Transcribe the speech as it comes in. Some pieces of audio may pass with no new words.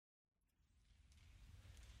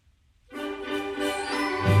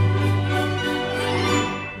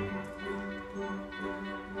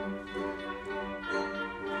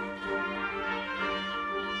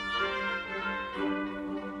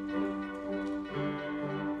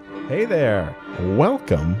Hey there.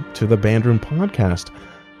 Welcome to the Band Room Podcast.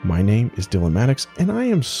 My name is Dylan Maddox, and I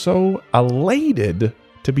am so elated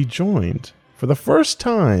to be joined for the first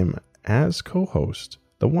time as co-host,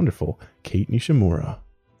 the wonderful Kate Nishimura.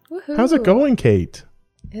 Woohoo. How's it going, Kate?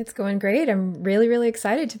 It's going great. I'm really, really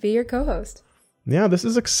excited to be your co-host. Yeah, this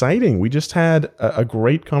is exciting. We just had a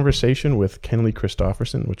great conversation with Kenley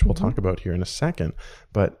Christopherson, which we'll talk about here in a second.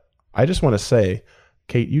 But I just want to say,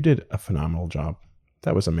 Kate, you did a phenomenal job.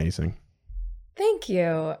 That was amazing. Thank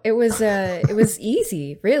you. It was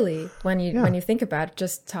easy, really, when you think about it,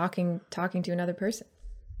 just talking to another person.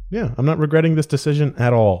 Yeah, I'm not regretting this decision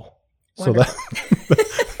at all. Wonderful. So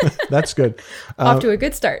that's good. Off to a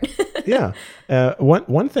good start. Yeah.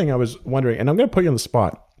 One thing I was wondering, and I'm going to put you on the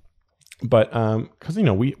spot, but because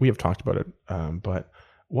we have talked about it. But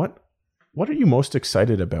what are you most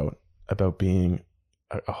excited about being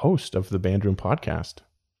a host of the Band Room Podcast?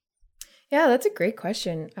 Yeah, that's a great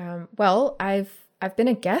question. Well, I've been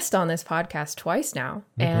a guest on this podcast twice now,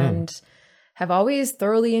 and have always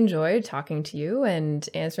thoroughly enjoyed talking to you and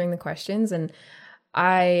answering the questions. And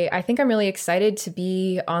I think I'm really excited to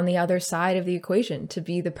be on the other side of the equation, to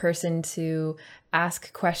be the person to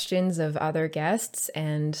ask questions of other guests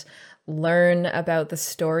and learn about the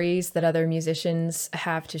stories that other musicians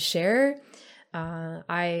have to share.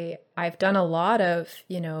 I've done a lot of,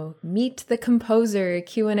 meet the composer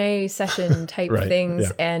Q&A session type Right, things.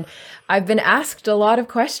 yeah. And I've been asked a lot of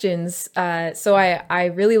questions. So I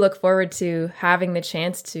really look forward to having the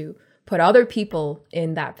chance to put other people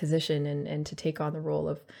in that position and to take on the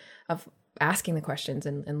role of asking the questions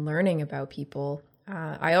and learning about people.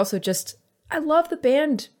 I also I love the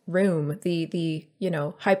band room, the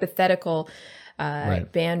hypothetical Right.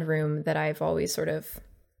 band room that I've always sort of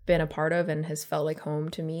been a part of and has felt like home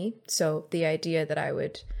to me. So the idea that I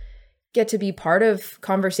would get to be part of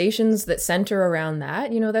conversations that center around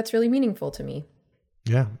that, that's really meaningful to me.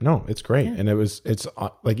 Yeah, no, it's great. Yeah. And it's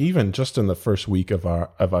like even just in the first week of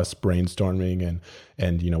us brainstorming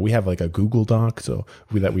and we have like a Google Doc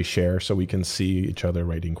that we share so we can see each other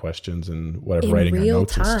writing questions and whatever, writing our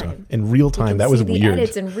notes and stuff in real time. That was weird.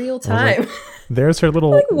 Edits in real time. Like, there's her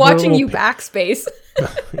little like watching her you little, backspace.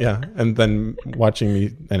 yeah, and then watching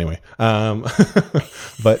me anyway.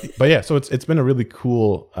 But yeah, so it's been a really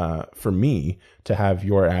cool for me to have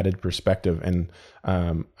your added perspective, and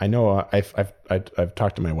I know I've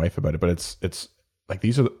talked to my wife about it, but it's like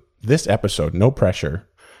this episode, no pressure,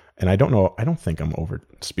 and I don't think I'm over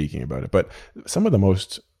speaking about it, but some of the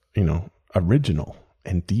most original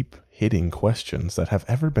and deep hitting questions that have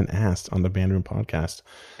ever been asked on the Band Room Podcast.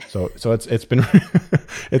 So it's been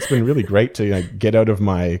it's been really great to get out of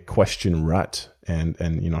my question rut and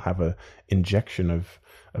have a injection of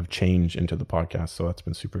change into the podcast. So that's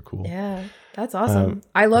been super cool. Yeah, that's awesome.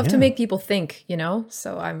 I love to make people think,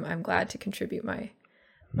 so I'm glad to contribute my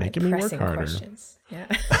making me work pressing harder. questions. Yeah.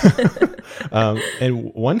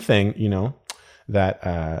 And one thing,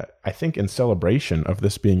 that I think in celebration of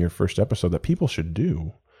this being your first episode that people should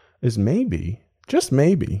do is maybe, just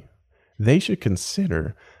maybe, they should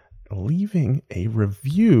consider leaving a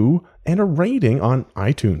review and a rating on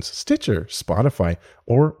iTunes, Stitcher, Spotify,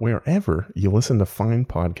 or wherever you listen to fine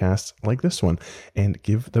podcasts like this one, and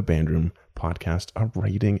give the Band Room Podcast a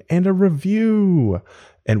rating and a review.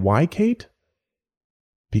 And why, Kate?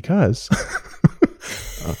 Because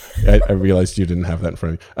I realized you didn't have that in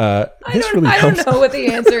front of you. I don't know what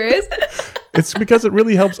the answer is. It's because it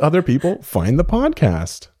really helps other people find the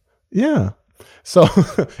podcast. Yeah. So,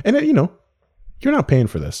 and you're not paying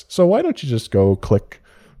for this. So why don't you just go click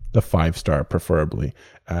the 5-star preferably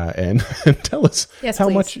and tell us how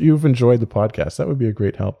please. much you've enjoyed the podcast. That would be a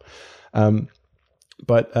great help.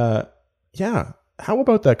 But how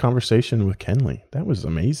about that conversation with Kenley? That was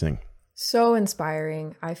amazing. So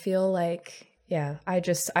inspiring. I feel like,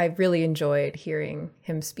 I really enjoyed hearing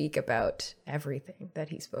him speak about everything that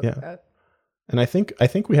he spoke about. And I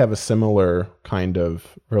think we have a similar kind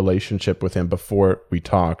of relationship with him. Before we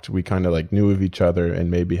talked, we kind of like knew of each other and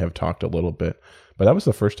maybe have talked a little bit. But that was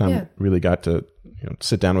the first time I really got to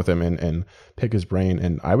sit down with him and pick his brain.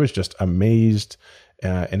 And I was just amazed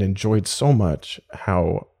and enjoyed so much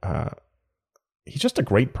how he's just a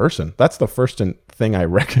great person. That's the first thing I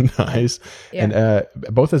recognize. Yeah.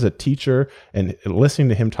 And both as a teacher and listening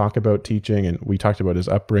to him talk about teaching, and we talked about his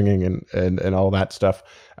upbringing and all that stuff,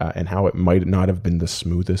 and how it might not have been the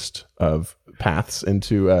smoothest of paths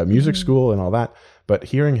into music school and all that. But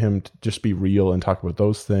hearing him just be real and talk about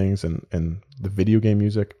those things and the video game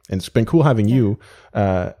music, and it's been cool having you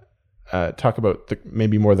talk about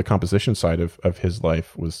maybe more the composition side of his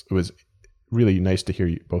life was really nice to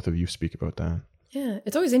hear both of you speak about that. Yeah,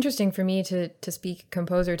 it's always interesting for me to speak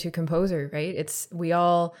composer to composer, right?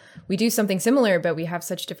 We do something similar, but we have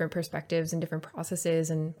such different perspectives and different processes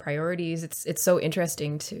and priorities. It's so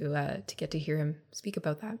interesting to get to hear him speak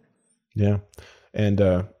about that. Yeah, and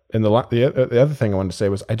the other thing I wanted to say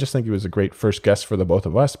was I just think he was a great first guest for the both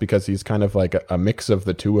of us because he's kind of like a mix of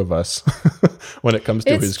the two of us when it comes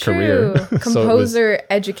to his career. Composer,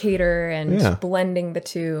 educator, and blending the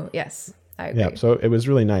two. Yes, I agree. Yeah, so it was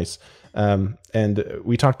really nice. And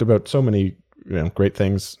we talked about so many great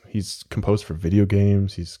things. He's composed for video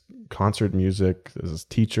games. He's concert music. There's his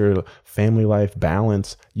teacher, family life,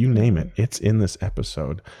 balance, you name it. It's in this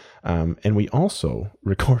episode. And we also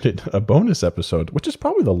recorded a bonus episode, which is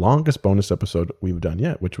probably the longest bonus episode we've done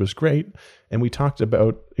yet, which was great. And we talked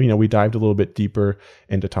about, we dived a little bit deeper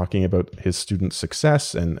into talking about his student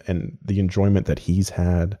success and the enjoyment that he's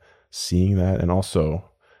had seeing that. And also,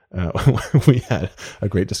 we had a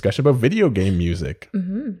great discussion about video game music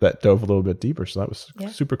that dove a little bit deeper. So that was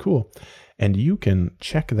super cool. And you can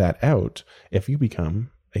check that out if you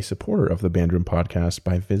become a supporter of the Bandroom Podcast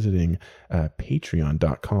by visiting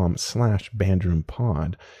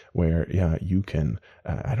patreon.com/bandroompod, where you can,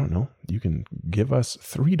 you can give us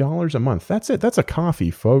 $3 a month. That's it. That's a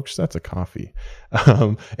coffee, folks. That's a coffee.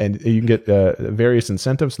 And you can get various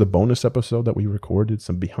incentives, the bonus episode that we recorded,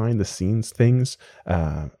 some behind the scenes things.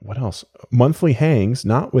 What else? Monthly hangs,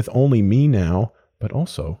 not with only me now, but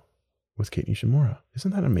also with Kate Nishimura.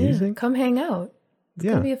 Isn't that amazing? Yeah, come hang out. It's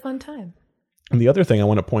going to be a fun time. And the other thing I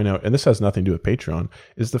want to point out, and this has nothing to do with Patreon,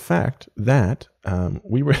 is the fact that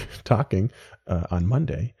we were talking on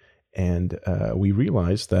Monday, and we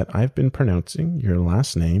realized that I've been pronouncing your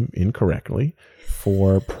last name incorrectly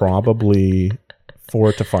for probably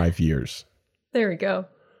 4 to 5 years. There we go.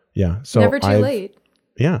 Yeah. So never too late.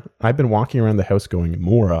 Yeah. I've been walking around the house going,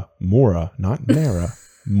 Mora, not Mara,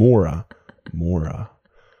 Mora.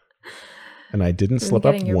 And I didn't slip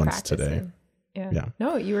up once today. Yeah.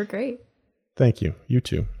 No, you were great. Thank you. You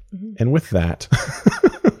too. And with that,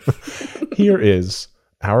 here is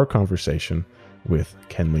our conversation with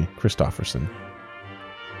Kenley Christofferson.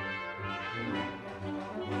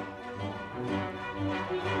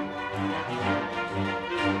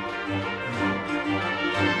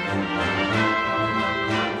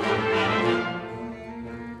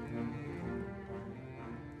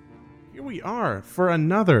 Are for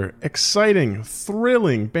another exciting,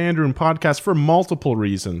 thrilling Bandroom podcast for multiple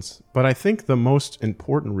reasons. But I think the most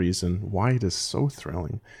important reason why it is so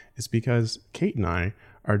thrilling is because Kate and I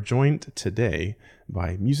are joined today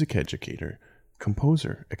by music educator,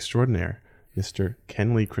 composer extraordinaire, Mr.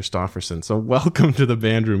 Kenley Christofferson. So welcome to the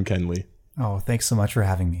Bandroom, Kenley. Oh, thanks so much for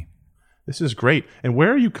having me. This is great. And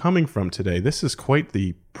where are you coming from today? This is quite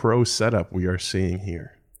the pro setup we are seeing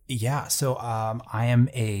here. Yeah, so I am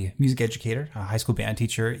a music educator, a high school band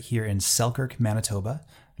teacher here in Selkirk, Manitoba,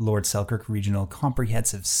 Lord Selkirk Regional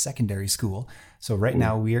Comprehensive Secondary School. So right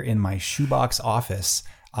now we are in my shoebox office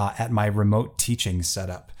at my remote teaching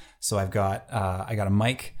setup. So I got a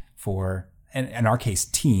mic for, in our case,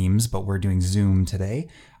 Teams, but we're doing Zoom today.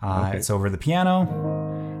 It's over the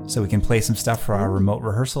piano, so we can play some stuff for our remote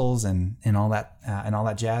rehearsals and all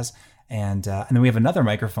that jazz. And then we have another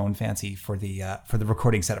microphone fancy for the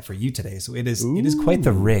recording setup for you today. So it is quite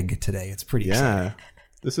the rig today. It's pretty exciting.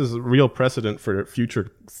 This is a real precedent for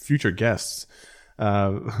future guests.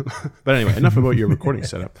 But anyway, enough about your recording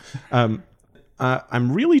setup.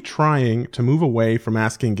 I'm really trying to move away from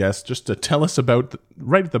asking guests just to tell us about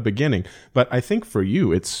right at the beginning. But I think for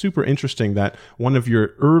you, it's super interesting that one of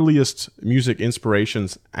your earliest music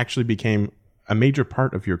inspirations actually became a major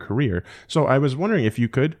part of your career. So I was wondering if you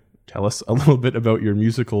could tell us a little bit about your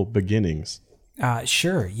musical beginnings.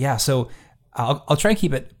 Sure. Yeah. So I'll try and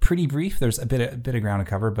keep it pretty brief. There's a bit of ground to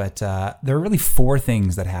cover, but there are really 4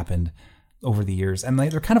 things that happened over the years, and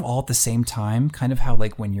they're kind of all at the same time. Kind of how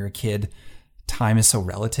like when you're a kid, time is so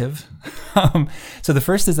relative. So the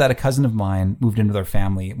first is that a cousin of mine moved into our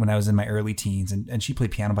family when I was in my early teens, and she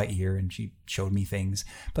played piano by ear and she showed me things.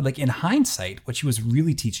 But like in hindsight, what she was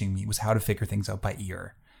really teaching me was how to figure things out by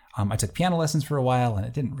ear. I took piano lessons for a while and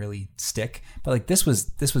it didn't really stick, but like this was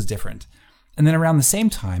different. And then around the same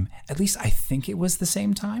time, at least I think it was the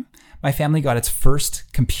same time, my family got its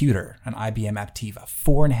first computer, an IBM Aptiva,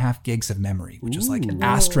 4.5 gigs of memory, which was like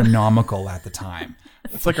astronomical at the time.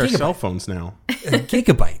 It's like our cell phones now.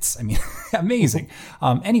 Gigabytes. I mean, amazing.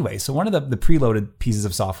 Anyway, so one of the preloaded pieces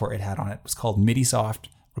of software it had on it was called MIDIsoft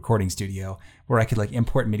recording studio where I could like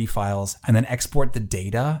import MIDI files and then export the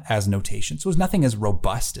data as notation. So it was nothing as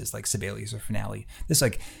robust as like Sibelius or Finale. This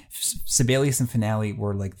like Sibelius and Finale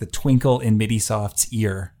were like the twinkle in MIDIsoft's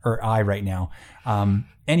ear or eye right now.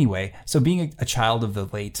 Anyway, so being a child of the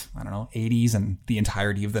late, 80s and the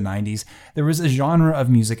entirety of the 90s, there was a genre of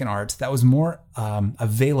music and art that was more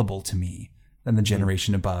available to me than the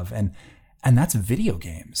generation above. And that's video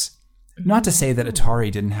games. Not to say that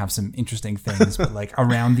Atari didn't have some interesting things, but like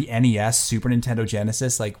around the NES, Super Nintendo,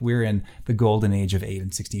 Genesis, like we're in the golden age of 8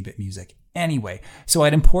 and 16-bit music. Anyway, so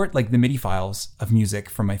I'd import like the MIDI files of music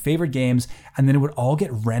from my favorite games, and then it would all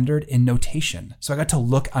get rendered in notation. So I got to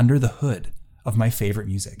look under the hood of my favorite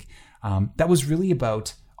music. That was really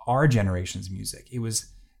about our generation's music.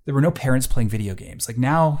 There were no parents playing video games. Like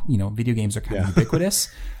now, video games are kind of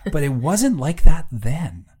ubiquitous, but it wasn't like that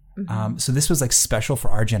then. So this was like special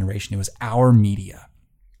for our generation. It was our media.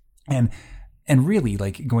 And really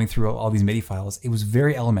like going through all these MIDI files, it was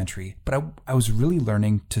very elementary, but I was really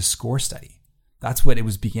learning to score study. That's what it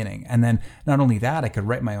was beginning. And then not only that, I could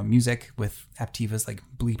write my own music with Aptiva's like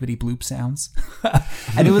bleepity bloop sounds.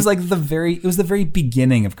 And it was like the very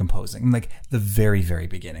beginning of composing, like the very, very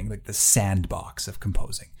beginning, like the sandbox of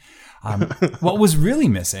composing. What was really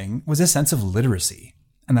missing was a sense of literacy.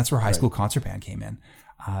 And that's where High School Concert Band came in.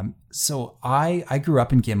 So I grew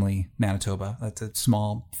up in Gimli, Manitoba. That's a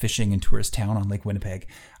small fishing and tourist town on Lake Winnipeg.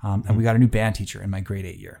 And we got a new band teacher in my grade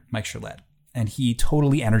 8 year, Mike Charlotte. And he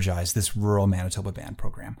totally energized this rural Manitoba band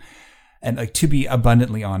program. And like, to be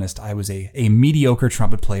abundantly honest, I was a mediocre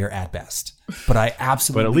trumpet player at best, but I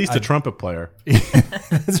absolutely, but at least a trumpet player.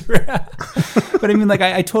 That's right. But I mean, like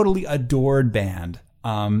I totally adored band.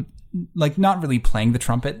 Like not really playing the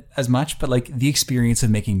trumpet as much, but like the experience of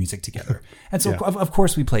making music together. And so of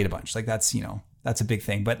course we played a bunch. Like that's a big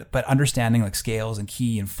thing. But understanding like scales and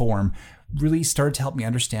key and form really started to help me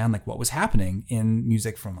understand like what was happening in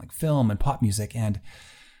music from like film and pop music and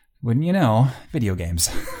video games.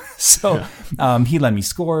 So he lent me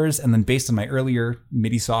scores, and then based on my earlier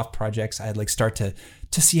MIDIsoft projects, I'd like start to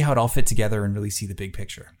see how it all fit together and really see the big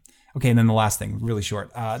picture. Okay, and then the last thing, really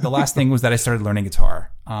short. The last thing was that I started learning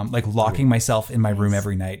guitar, like locking myself in my room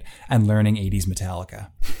every night and learning 80s Metallica.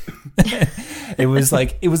 It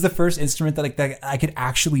was the first instrument that I could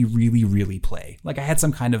actually really, really play. Like I had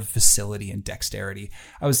some kind of facility and dexterity.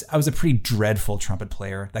 I was a pretty dreadful trumpet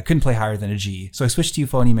player that couldn't play higher than a G. So I switched to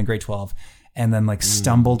euphonium in grade 12 and then like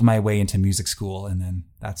stumbled my way into music school. And then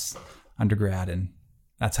that's undergrad, and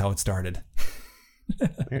that's how it started.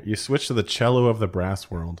 You switched to the cello of the brass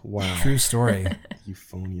world. Wow. True story.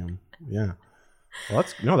 Euphonium. Yeah.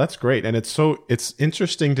 Well, that's great. And it's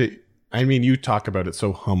interesting you talk about it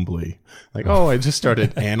so humbly. Like, I just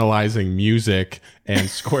started analyzing music and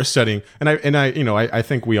score studying. And I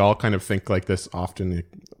think we all kind of think like this often.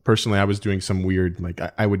 Personally, I was doing some weird, like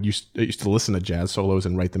I used to listen to jazz solos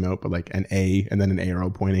and write them out, but like an A and then an arrow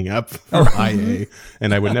pointing up or IA,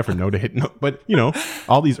 and I would never know to hit note. But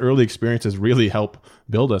all these early experiences really help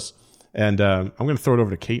build us. And I'm going to throw it over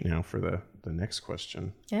to Kate now for the next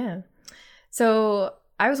question. Yeah. So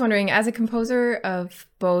I was wondering, as a composer of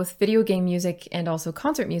both video game music and also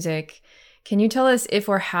concert music, can you tell us if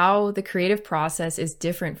or how the creative process is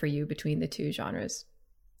different for you between the two genres?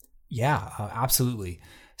 Yeah, absolutely.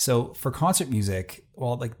 So for concert music,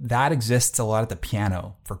 well, like that exists a lot at the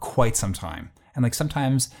piano for quite some time. And like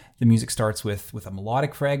sometimes the music starts with a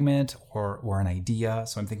melodic fragment or an idea.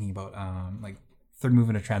 So I'm thinking about like third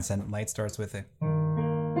movement of Transcendent Light starts with it.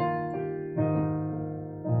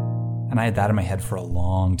 And I had that in my head for a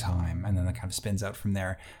long time, and then that kind of spins out from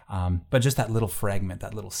there. But just that little fragment,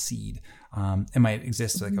 that little seed, it might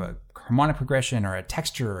exist like a harmonic progression or a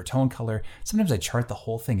texture or a tone color. Sometimes I chart the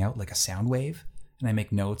whole thing out like a sound wave, and I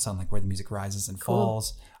make notes on like where the music rises and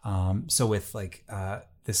falls. So with like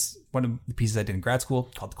this, one of the pieces I did in grad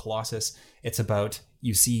school called Colossus, it's about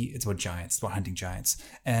giants, it's about hunting giants,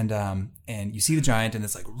 and you see the giant and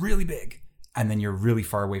it's like really big. And then you're really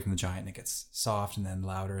far away from the giant, and it gets soft and then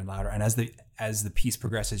louder and louder. And as the piece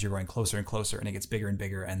progresses, you're going closer and closer, and it gets bigger and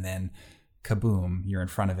bigger. And then kaboom, you're in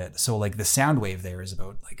front of it. So like the sound wave there is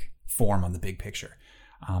about like form on the big picture.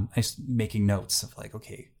 I'm making notes of like,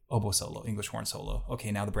 okay, oboe solo, English horn solo.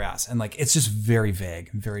 Okay, now the brass. And like, it's just very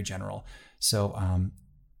vague, very general. So, and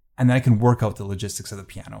then I can work out the logistics of the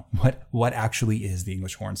piano. What actually is the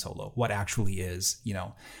English horn solo? What actually is,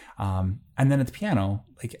 and then at the piano,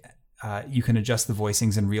 like, you can adjust the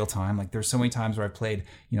voicings in real time. Like there's so many times where I've played,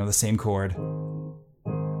 the same chord,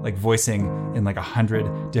 like voicing in like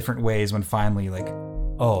 100 different ways when finally like,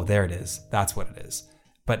 oh, there it is. That's what it is.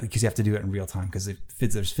 But because you have to do it in real time because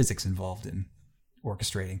there's physics involved in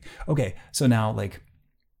orchestrating. Okay. So now like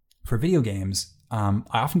For video games, I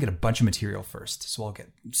often get a bunch of material first. So I'll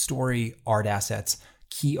get story, art assets,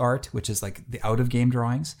 key art, which is like the out of game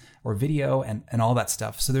drawings, or video and all that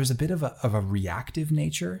stuff. So there's a bit of a reactive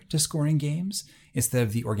nature to scoring games instead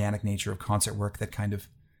of the organic nature of concert work that kind of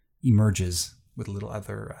emerges with a little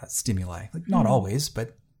other stimuli. Like not always,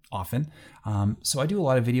 but often. So I do a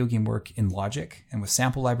lot of video game work in Logic and with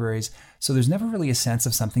sample libraries. So there's never really a sense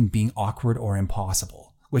of something being awkward or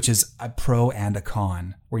impossible, which is a pro and a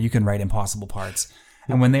con, where you can write impossible parts.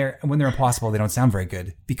 And when they're impossible, they don't sound very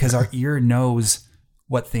good because our ear knows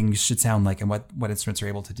what things should sound like and what instruments are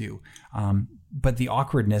able to do. But the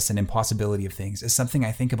awkwardness and impossibility of things is something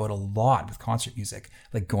I think about a lot with concert music,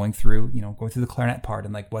 like going through the clarinet part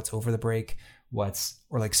and like what's over the break,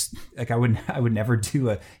 I would never do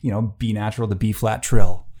a, B natural to B flat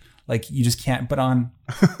trill. Like you just can't, but on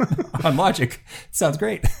Logic, it sounds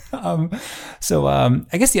great. So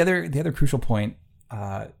I guess the other crucial point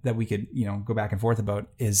that we could, go back and forth about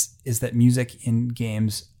is that music in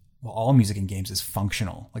games, well, all music in games is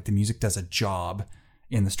functional. Like the music does a job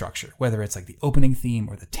in the structure, whether it's like the opening theme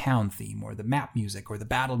or the town theme or the map music or the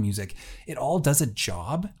battle music, it all does a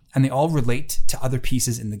job and they all relate to other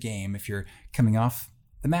pieces in the game. If you're coming off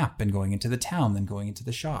the map and going into the town, then going into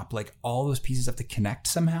the shop, like all those pieces have to connect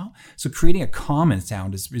somehow. So creating a common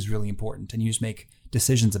sound is really important, and you just make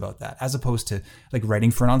decisions about that as opposed to like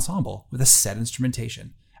writing for an ensemble with a set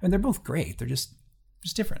instrumentation. I mean, they're both great. They're just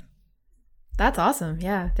different. That's awesome.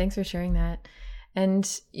 Yeah. Thanks for sharing that. And,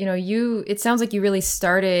 it sounds like you really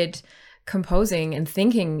started composing and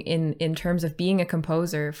thinking in terms of being a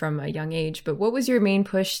composer from a young age. But what was your main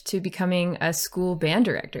push to becoming a school band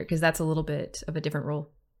director? Because that's a little bit of a different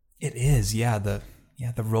role. It is. Yeah. The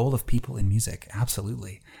role of people in music.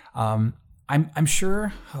 Absolutely. I'm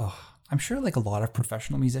sure like a lot of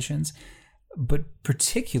professional musicians, but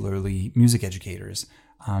particularly music educators,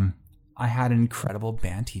 I had an incredible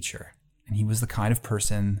band teacher. And he was the kind of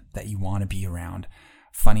person that you want to be around.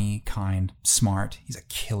 Funny, kind, smart. He's a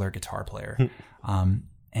killer guitar player.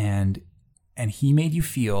 And he made you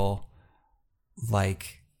feel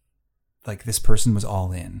like this person was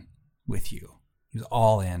all in with you. He was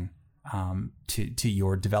all in to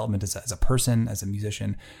your development as a person, as a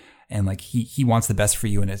musician. And like he wants the best for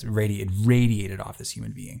you, and it radiated off this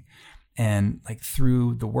human being. And like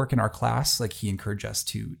through the work in our class, like he encouraged us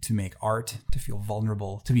to make art, to feel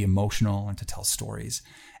vulnerable, to be emotional, and to tell stories.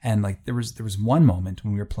 And like there was one moment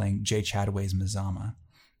when we were playing Jay Chataway's Mazama,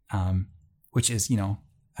 which is,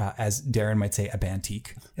 as Darren might say, a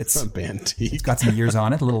bantique. It's a bantique. It's got some years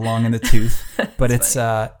on it, a little long in the tooth, but it's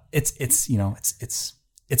a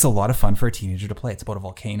lot of fun for a teenager to play. It's about a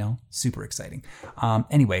volcano, super exciting.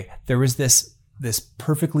 Anyway, there was this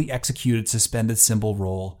perfectly executed suspended cymbal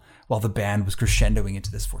roll while the band was crescendoing into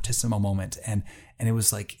this fortissimo moment. And it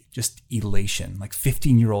was like just elation. Like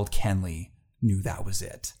 15-year-old Ken Lee knew that was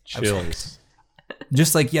it. Chills.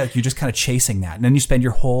 Just like, yeah, you're just kind of chasing that. And then you spend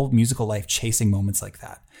your whole musical life chasing moments like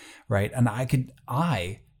that. Right. And I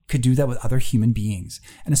could do that with other human beings.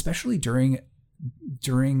 And especially during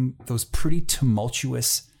those pretty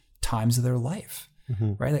tumultuous times of their life.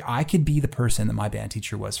 Mm-hmm. Right. Like I could be the person that my band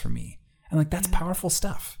teacher was for me. And like, that's powerful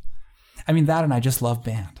stuff. I mean, that, and I just love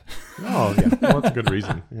band. Oh, yeah. Well, that's a good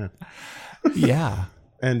reason. Yeah. Yeah.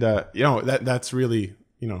 And, that's really,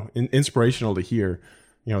 inspirational to hear.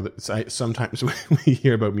 Sometimes we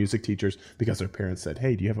hear about music teachers because their parents said,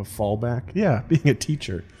 hey, do you have a fallback? Yeah, being a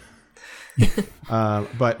teacher.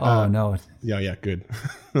 No. Yeah, good.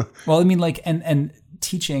 Well, I mean, like, and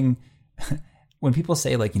teaching, when people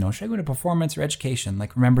say, like, should I go into performance or education?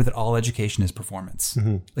 Like, remember that all education is performance.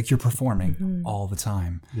 Mm-hmm. Like, you're performing all the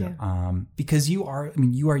time. Yeah. Because you are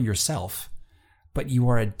yourself, but you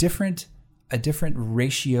are a different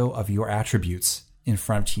ratio of your attributes in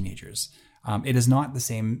front of teenagers. It is not the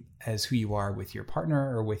same as who you are with your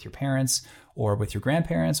partner or with your parents or with your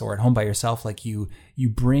grandparents or at home by yourself. Like you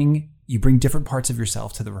bring different parts of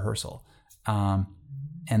yourself to the rehearsal.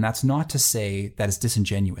 And that's not to say that it's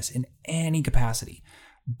disingenuous in any capacity,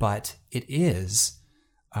 but it is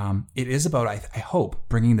about, I hope,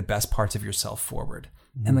 bringing the best parts of yourself forward.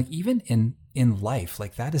 Mm-hmm. And like even in life,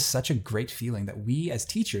 like that is such a great feeling that we as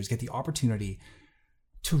teachers get the opportunity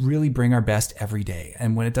to really bring our best every day.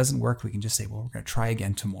 And when it doesn't work, we can just say, well, we're going to try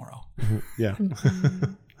again tomorrow. Mm-hmm. Yeah.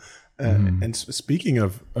 Mm-hmm. And speaking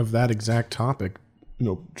of that exact topic,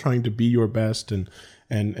 trying to be your best and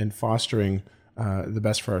fostering the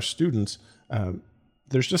best for our students,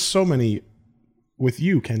 there's just so many, with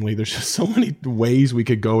you, Ken Lee, there's just so many ways we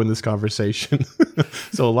could go in this conversation.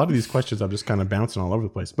 So a lot of these questions I'm just kind of bouncing all over the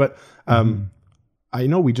place. But I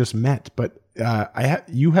know we just met, but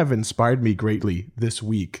you have inspired me greatly this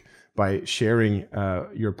week by sharing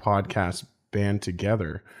your podcast Band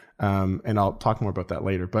Together. And I'll talk more about that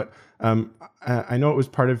later. But I know it was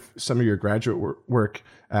part of some of your graduate work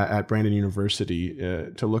at Brandon University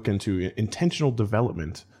to look into intentional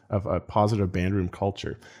development of a positive band room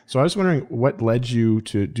culture. So I was wondering what led you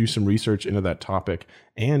to do some research into that topic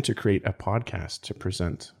and to create a podcast to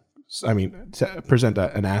present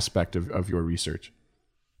an aspect of your research.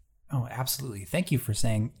 Oh, absolutely. Thank you for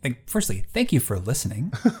saying, firstly, thank you for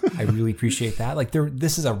listening. I really appreciate that.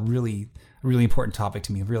 This is a really important topic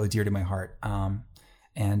to me, really dear to my heart.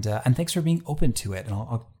 And thanks for being open to it. And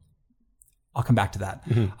I'll come back to that.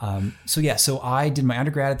 Mm-hmm. So I did my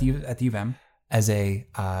undergrad at the U of M as a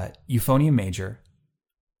euphonium major,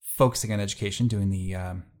 focusing on education, doing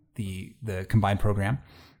the combined program.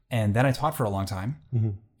 And then I taught for a long time.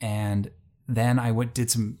 Mm-hmm. And then I did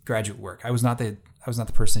some graduate work. I was not the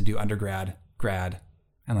person to do undergrad, grad,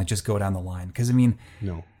 and just go down the line. Because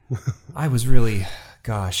no, I was really,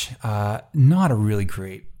 not a really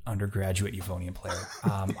great undergraduate euphonium player.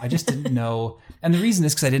 I just didn't know, and the reason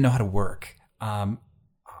is because I didn't know how to work.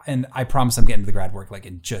 And I promise I'm getting to the grad work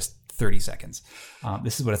in just 30 seconds.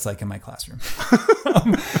 This is what it's like in my classroom.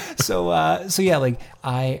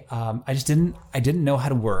 I just didn't know how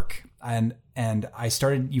to work. And I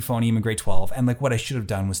started euphonium in grade 12. And what I should have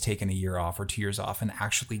done was taken a year off or 2 years off and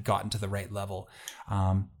actually gotten to the right level.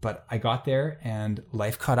 But I got there and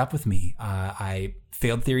life caught up with me. I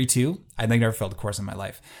failed Theory 2. I think I never failed a course in my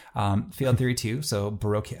life. Failed Theory 2, so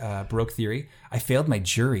Baroque theory. I failed my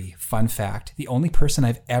jury. Fun fact, the only person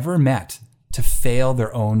I've ever met to fail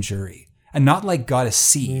their own jury. And not got a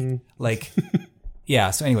C.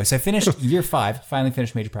 Yeah. So anyway, I finished year 5, finally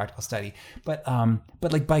finished major practical study. But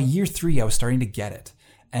by year 3, I was starting to get it.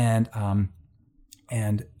 And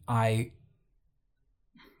I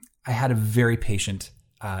had a very patient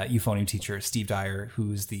euphonium teacher, Steve Dyer,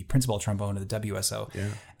 who's the principal trombone of the WSO. Yeah.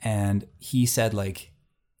 And he said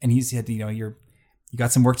he said, you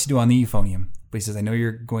got some work to do on the euphonium, but he says, I know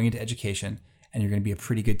you're going into education and you're going to be a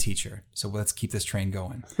pretty good teacher. So let's keep this train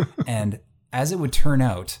going. And as it would turn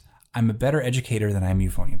out, I'm a better educator than I'm a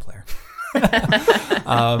euphonium player.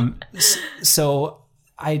 So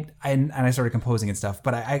I started composing and stuff,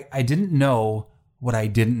 but I didn't know what I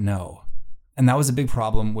didn't know. And that was a big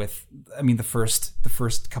problem with, the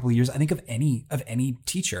first couple of years, I think of any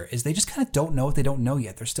teacher, is they just kind of don't know what they don't know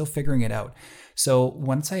yet. They're still figuring it out. So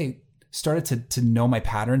once I started to know my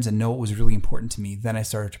patterns and know what was really important to me, then I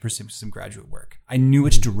started to pursue some graduate work. I knew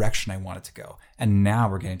which direction I wanted to go. And now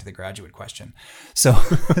we're getting to the graduate question. So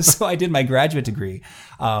I did my graduate degree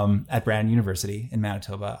at Brandon University in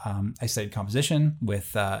Manitoba. I studied composition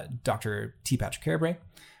with Dr. T. Patrick Carabray,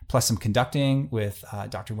 plus some conducting with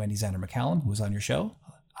Dr. Wendy Zander McCallum, who was on your show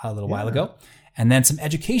a little while ago. And then some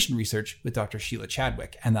education research with Dr. Sheila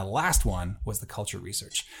Chadwick. And the last one was the culture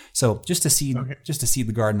research. So just to seed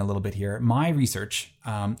the garden a little bit here, my research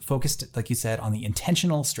focused, like you said, on the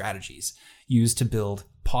intentional strategies used to build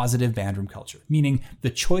positive bandroom culture, meaning the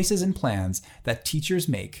choices and plans that teachers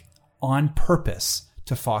make on purpose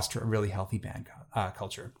to foster a really healthy band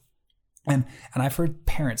culture. And I've heard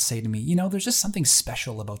parents say to me, there's just something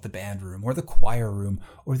special about the band room or the choir room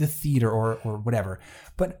or the theater or whatever.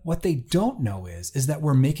 But what they don't know is that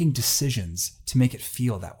we're making decisions to make it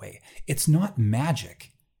feel that way. It's not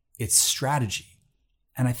magic, it's strategy.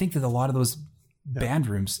 And I think that a lot of those band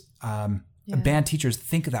rooms, band teachers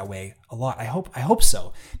think that way a lot. I hope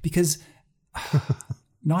so, because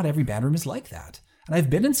not every band room is like that. And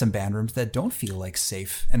I've been in some band rooms that don't feel like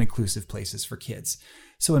safe and inclusive places for kids.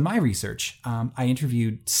 So in my research, I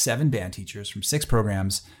interviewed 7 band teachers from 6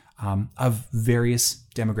 programs of various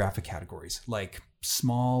demographic categories, like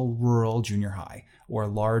small rural junior high or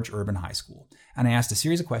large urban high school. And I asked a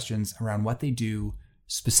series of questions around what they do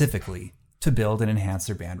specifically to build and enhance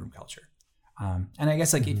their band room culture. And I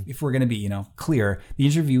guess if we're going to be clear, the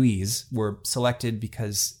interviewees were selected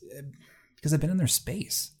because I've been in their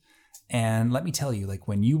space. And let me tell you,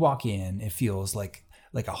 when you walk in, it feels like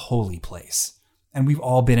a holy place. And we've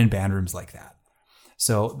all been in band rooms like that.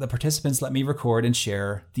 So the participants let me record and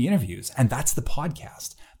share the interviews. And that's the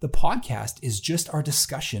podcast. The podcast is just our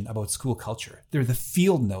discussion about school culture. They're the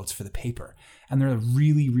field notes for the paper. And they're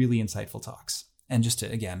really, really insightful talks. And just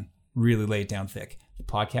to, again, really lay it down thick, the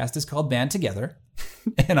podcast is called Band Together.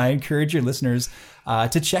 And I encourage your listeners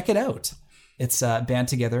to check it out. It's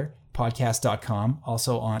bandtogetherpodcast.com,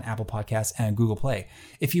 also on Apple Podcasts and Google Play.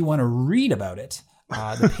 If you want to read about it,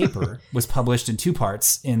 the paper was published in 2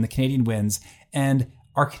 parts in the Canadian Winds, and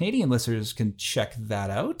our Canadian listeners can check that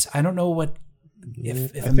out. I don't know if I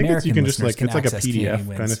think American you can listeners it's like a access PDF Canadian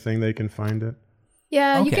Winds. kind of thing. They can find it.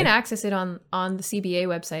 Yeah, you Okay. can access it on the CBA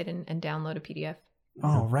website and download a PDF.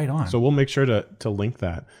 Oh, right on. So we'll make sure to link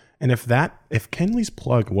that. And if Kenley's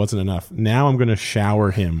plug wasn't enough, now I'm going to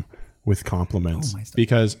shower him with compliments, Oh, my stars.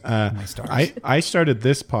 because stars. I started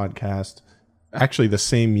this podcast actually the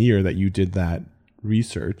same year that you did that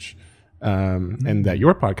research, and that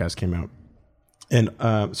your podcast came out. And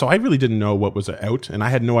so I really didn't know what was out, and I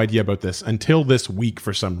had no idea about this until this week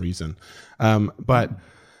for some reason. But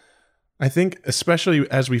I think, especially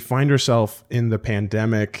as we find ourselves in the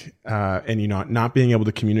pandemic, and not being able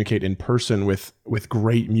to communicate in person with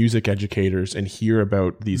great music educators and hear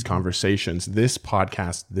about these conversations, this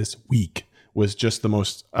podcast this week was just the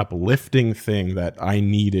most uplifting thing that I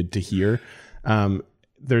needed to hear.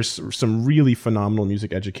 There's some really phenomenal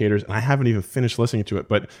music educators, and I haven't even finished listening to it.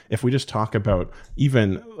 But if we just talk about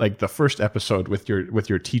even like the first episode with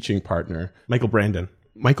your teaching partner, Michael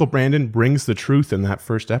Brandon brings the truth in that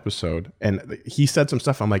first episode, and he said some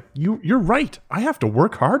stuff. I'm like, you're right. I have to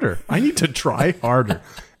work harder. I need to try harder.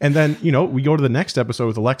 And then, we go to the next episode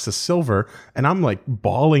with Alexis Silver, and I'm like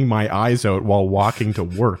bawling my eyes out while walking to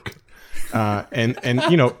work. So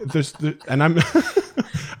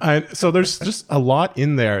there's just a lot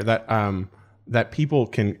in there that people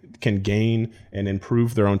can gain and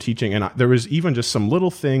improve their own teaching. And there was even just some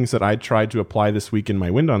little things that I tried to apply this week in my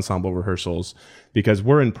wind ensemble rehearsals, because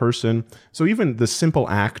we're in person. So even the simple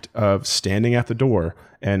act of standing at the door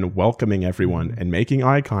and welcoming everyone and making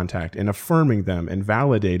eye contact and affirming them and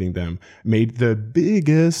validating them made the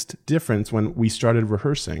biggest difference when we started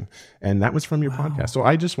rehearsing. And that was from your podcast. So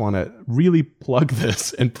I just want to really plug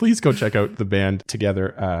this, and please go check out the Band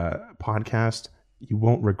Together podcast. You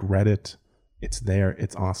won't regret it. It's there.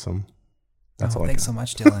 It's awesome. That's all. Thanks so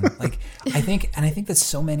much, Dylan. I think that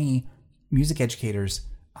so many music educators,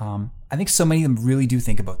 I think so many of them really do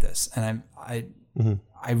think about this, and I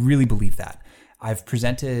really believe that. I've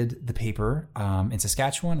presented the paper in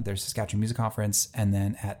Saskatchewan at their Saskatchewan Music Conference, and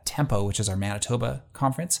then at Tempo, which is our Manitoba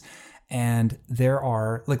conference. And there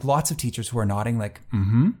are lots of teachers who are nodding like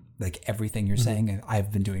everything you're saying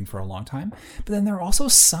I've been doing for a long time. But then there are also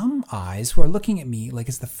some eyes who are looking at me like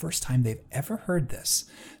it's the first time they've ever heard this.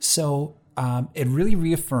 So it really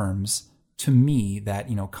reaffirms to me that,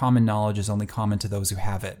 common knowledge is only common to those who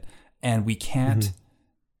have it. And we can't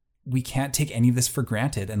take any of this for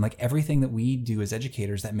granted. And everything that we do as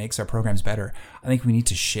educators that makes our programs better, I think we need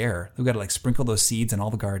to share. We've got to sprinkle those seeds in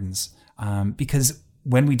all the gardens. Because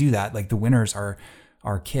when we do that, the winners are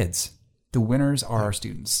our kids. The winners are our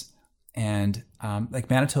students. And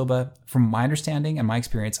Manitoba, from my understanding and my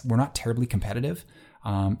experience, we're not terribly competitive.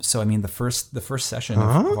 So I mean, the first session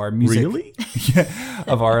of our music, really?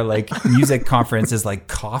 of our music conference is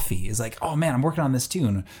coffee. Is oh man, I'm working on this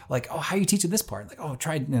tune. Oh, how you teach this part? Oh,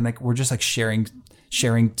 try, and we're just sharing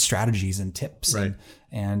strategies and tips. Right.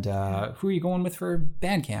 And who are you going with for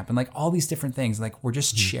band camp? And all these different things. We're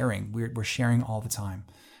just sharing. We're sharing all the time.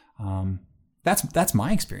 That's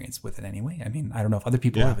my experience with it anyway. I mean, I don't know if other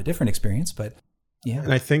people have a different experience, but yeah.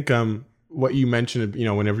 And I think what you mentioned,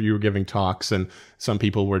 whenever you were giving talks, and some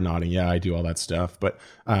people were nodding, yeah, I do all that stuff. But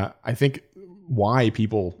I think why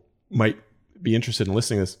people might be interested in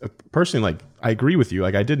listening to this, personally, I agree with you.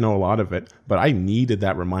 I did know a lot of it, but I needed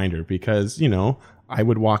that reminder, because, I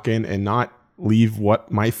would walk in and not leave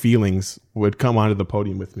what my feelings would come onto the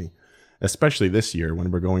podium with me, especially this year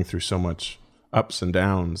when we're going through so much ups and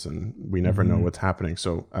downs and we never know what's happening.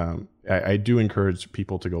 So I do encourage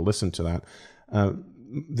people to go listen to that.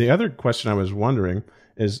 The other question I was wondering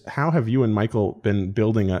is, how have you and Michael been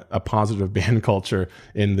building a positive band culture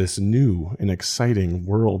in this new and exciting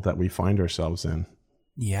world that we find ourselves in?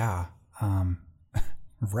 Yeah.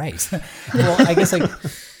 Right. Well, I guess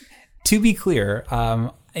to be clear,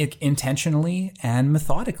 intentionally and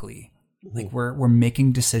methodically, we're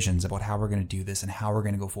making decisions about how we're going to do this and how we're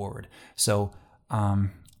going to go forward. So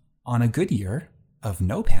on a good year of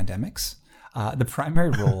no pandemics, the primary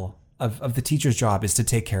role of the teacher's job is to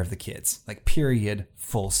take care of the kids, period,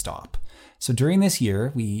 full stop. So during this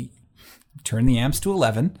year, we turned the amps to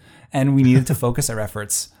 11, and we needed to focus our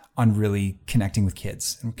efforts on really connecting with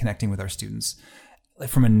kids and connecting with our students.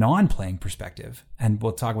 From a non-playing perspective, and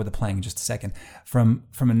we'll talk about the playing in just a second, from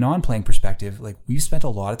a non-playing perspective, we've spent a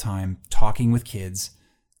lot of time talking with kids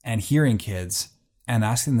and hearing kids and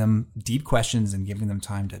asking them deep questions and giving them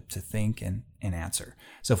time to think and answer.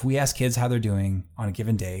 So if we ask kids how they're doing on a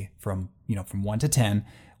given day from 1 to 10,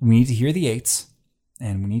 we need to hear the 8s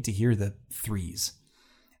and we need to hear the 3s.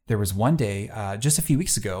 There was one day just a few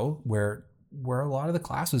weeks ago where a lot of the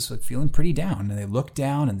class was feeling pretty down, and they looked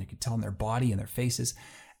down and they could tell in their body and their faces.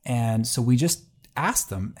 And so we just asked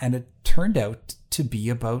them, and it turned out to be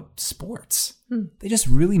about sports. They just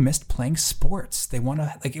really missed playing sports. They want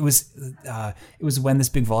to, like, it was when this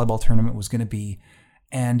big volleyball tournament was going to be,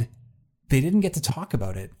 and they didn't get to talk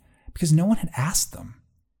about it because no one had asked them.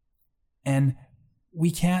 And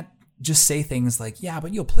we can't just say things like, yeah,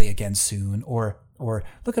 but you'll play again soon, or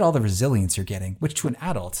look at all the resilience you're getting, which to an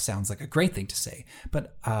adult sounds like a great thing to say.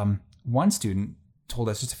 But one student told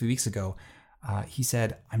us just a few weeks ago, he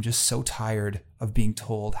said, I'm just so tired of being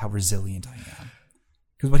told how resilient I am.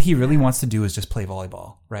 Because what he really wants to do is just play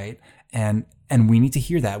volleyball, right? And we need to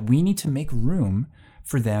hear that. We need to make room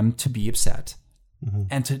for them to be upset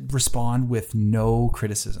and to respond with no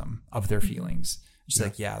criticism of their feelings. Just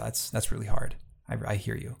like, yeah, that's really hard. I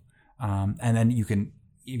hear you. And then if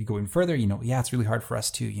you go even further, it's really hard for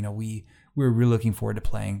us too. We're really looking forward to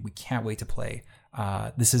playing. We can't wait to play.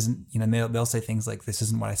 This isn't, and they'll say things like, this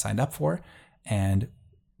isn't what I signed up for. And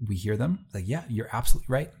we hear them like, yeah, you're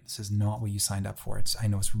absolutely right. This is not what you signed up for. I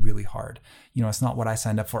know it's really hard. It's not what I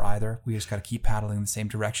signed up for either. We just got to keep paddling in the same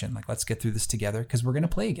direction. Like, let's get through this together because we're going to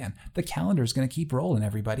play again. The calendar is going to keep rolling,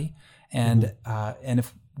 everybody. And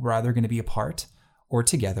if we're either going to be apart or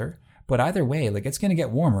together, but either way, like, it's going to get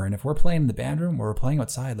warmer. And if we're playing in the band room or we're playing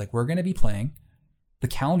outside, like, we're going to be playing. The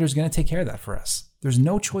calendar is going to take care of that for us. There's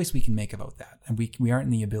no choice we can make about that. And we aren't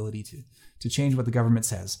in the ability to change what the government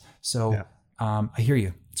says. So I hear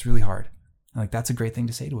you. It's really hard. Like, that's a great thing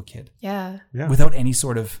to say to a kid. Yeah. Without any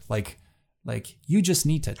sort of like you just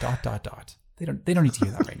need to ... They don't need to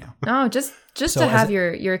hear that right now. No, just to have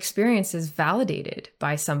your experiences validated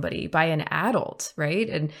by somebody, by an adult, right?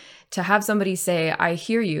 And to have somebody say, I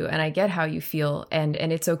hear you and I get how you feel, and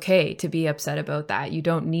it's okay to be upset about that. You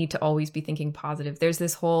don't need to always be thinking positive. There's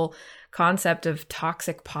this whole concept of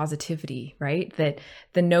toxic positivity, right? That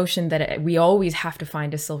the notion that we always have to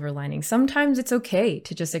find a silver lining. Sometimes it's okay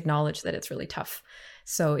to just acknowledge that it's really tough.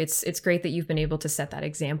 So it's great that you've been able to set that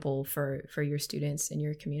example for your students in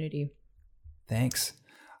your community. Thanks.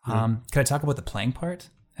 Can I talk about the playing part?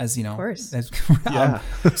 As you know, of course.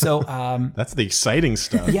 So that's the exciting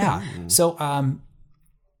stuff. Yeah. So for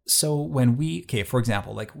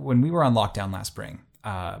example, like when we were on lockdown last spring,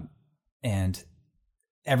 and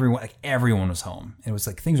everyone was home, and it was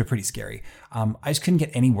like things were pretty scary. I just couldn't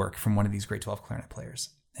get any work from one of these grade 12 clarinet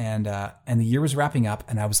players. And the year was wrapping up,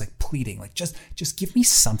 and I was like pleading, like, just give me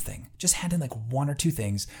something. Just hand in like one or two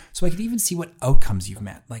things so I could even see what outcomes you've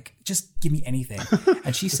met. Like, just give me anything.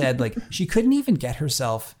 And she said like she couldn't even get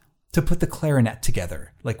herself to put the clarinet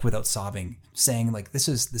together, like without sobbing, saying like, this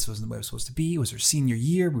wasn't the way it was supposed to be. It was her senior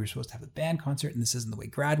year. We were supposed to have a band concert, and this isn't the way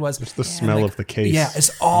grad was. Just the smell of the case. Yeah, it's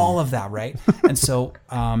all of that, right? And so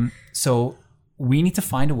we need to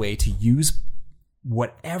find a way to use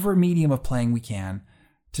whatever medium of playing we can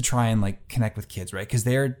to try and like connect with kids, right? Because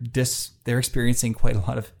they're experiencing quite a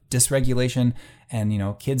lot of dysregulation, and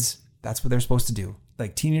kids, that's what they're supposed to do.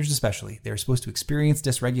 Like teenagers especially, they're supposed to experience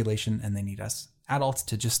dysregulation, and they need us adults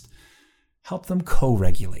to just help them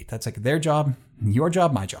co-regulate. That's like their job, your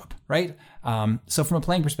job, my job, right? So from a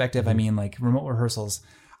playing perspective, I mean, like remote rehearsals,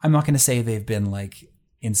 I'm not going to say they've been like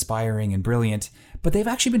inspiring and brilliant, but they've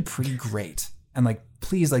actually been pretty great. And like,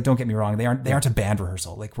 please, like, don't get me wrong, they aren't a band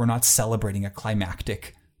rehearsal. Like, we're not celebrating a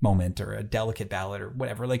climactic moment or a delicate ballad or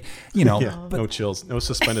whatever, like, but no chills, no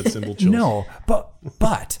suspended cymbal chills. No,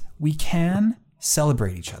 but we can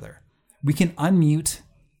celebrate each other. We can unmute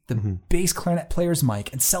the bass clarinet player's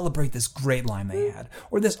mic and celebrate this great line they had,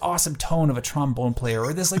 or this awesome tone of a trombone player,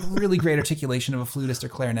 or this like really great articulation of a flutist or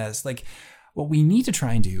clarinetist. Like, what we need to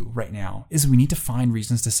try and do right now is we need to find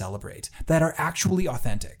reasons to celebrate that are actually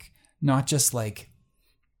authentic, not just like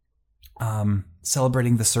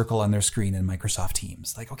celebrating the circle on their screen in Microsoft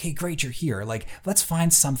Teams. Like, okay, great, you're here. Like, let's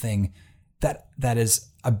find something that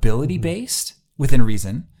is ability based within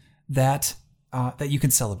reason that you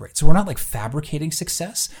can celebrate. So we're not like fabricating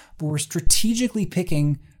success, but we're strategically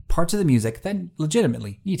picking parts of the music that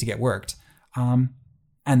legitimately need to get worked, and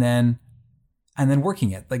then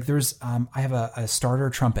working it. Like there's I have a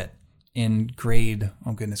starter trumpet in grade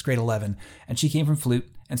 11, and she came from flute,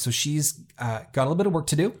 and so she's got a little bit of work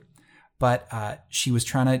to do. But she was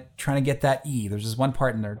trying to get that E. There's this one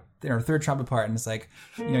part in her third trumpet part, and it's like,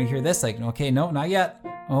 you hear this, like, okay, no, not yet.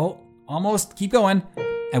 Oh, almost. Keep going.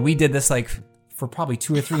 And we did this like for probably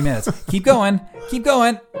 2 or 3 minutes. Keep going. Keep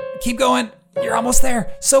going. Keep going. You're almost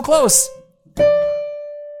there. So close.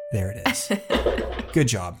 There it is. Good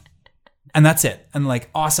job. And that's it. And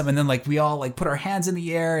like, awesome. And then like we all like put our hands in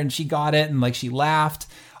the air, and she got it, and like she laughed.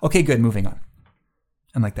 Okay, good. Moving on.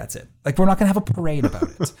 And like, that's it. Like, we're not going to have a parade about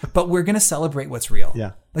it, but we're going to celebrate what's real.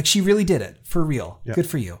 Yeah. Like, she really did it for real. Yeah. Good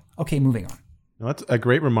for you. Okay, moving on. No, that's a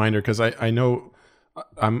great reminder, because I know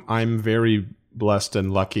I'm very blessed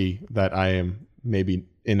and lucky that I am maybe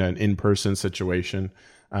in an in-person situation.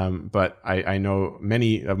 But I know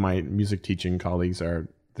many of my music teaching colleagues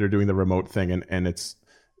they're doing the remote thing, and it's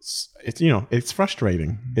it's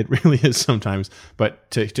frustrating. It really is sometimes. But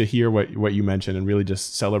to hear what you mentioned and really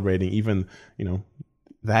just celebrating even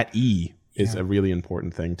that is a really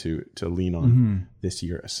important thing to lean on this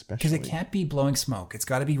year, especially because it can't be blowing smoke. It's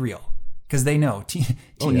got to be real, because they know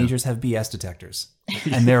teenagers have BS detectors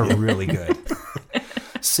and they're really good.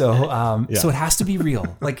 So so it has to be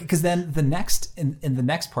real, like, because then the next in the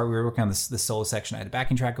next part we were working on the solo section. I had a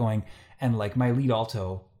backing track going, and like my lead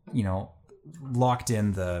alto, locked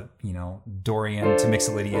in the Dorian to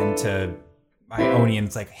Mixolydian to Ionian.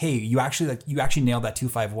 It's like, hey, you actually nailed that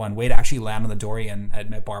 251. Way to actually land on the Dorian at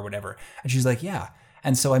Met Bar, whatever. And she's like, yeah.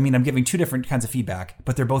 And so I'm giving two different kinds of feedback,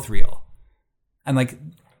 but they're both real. And like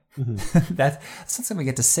that's something we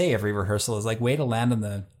get to say every rehearsal is like, way to land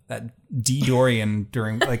on that D Dorian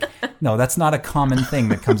during, like, no, that's not a common thing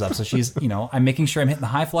that comes up. So she's, I'm making sure I'm hitting the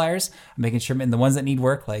high flyers. I'm making sure I'm hitting the ones that need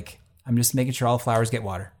work. Like, I'm just making sure all the flowers get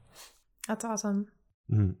water. That's awesome.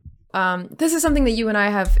 This is something that you and I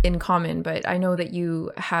have in common, but I know that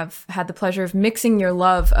you have had the pleasure of mixing your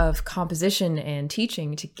love of composition and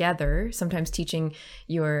teaching together, sometimes teaching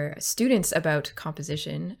your students about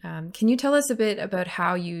composition. Can you tell us a bit about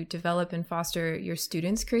how you develop and foster your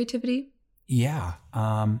students' creativity? Yeah.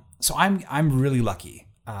 So I'm really lucky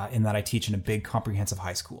in that I teach in a big comprehensive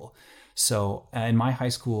high school. So in my high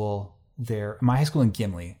school in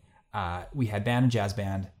Gimli, we had band and jazz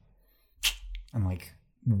band and like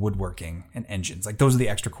woodworking and engines. Like, those are the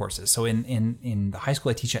extra courses. So in the high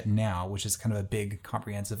school I teach at now, which is kind of a big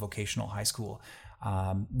comprehensive vocational high school,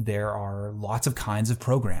 there are lots of kinds of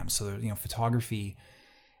programs. So photography,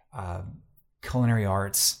 culinary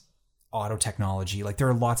arts, auto technology, like there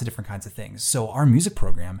are lots of different kinds of things. So our music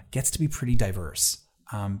program gets to be pretty diverse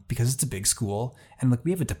because it's a big school, and like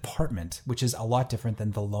we have a department which is a lot different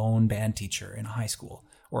than the lone band teacher in a high school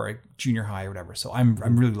or a junior high or whatever. So I'm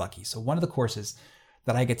really lucky. So one of the courses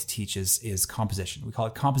that I get to teach is composition. We call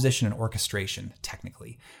it composition and orchestration,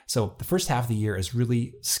 technically. So the first half of the year is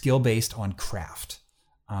really skill-based on craft.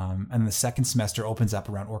 And the second semester opens up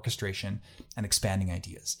around orchestration and expanding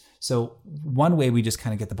ideas. So one way we just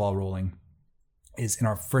kind of get the ball rolling is in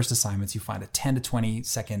our first assignments, you find a 10 to 20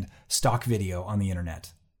 second stock video on the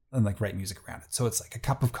internet and like write music around it. So it's like a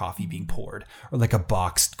cup of coffee being poured, or like a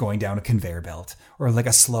box going down a conveyor belt, or like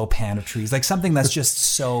a slow pan of trees, like something that's just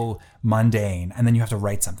so mundane. And then you have to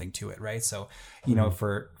write something to it, right? So,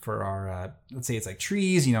 for our, let's say it's like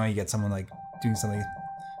trees, you get someone like doing something.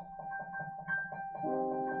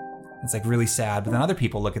 It's like really sad, but then other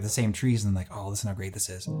people look at the same trees and like, oh, listen how great this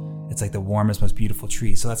is. It's like the warmest, most beautiful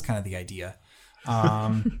tree. So that's kind of the idea.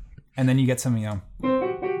 And then you get some,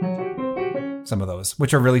 some of those,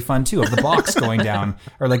 which are really fun too, of the box going down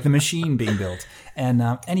or like the machine being built. And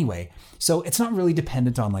anyway, so it's not really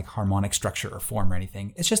dependent on like harmonic structure or form or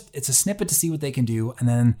anything. It's a snippet to see what they can do. And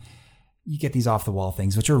then you get these off the wall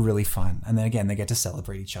things, which are really fun. And then again, they get to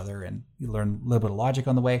celebrate each other and you learn a little bit of logic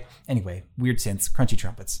on the way. Anyway, weird synths, crunchy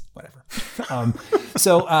trumpets, whatever.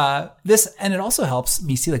 And it also helps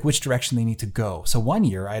me see like which direction they need to go. So one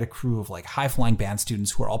year I had a crew of like high flying band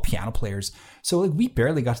students who are all piano players. So like we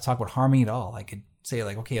barely got to talk about harmony at all. I could say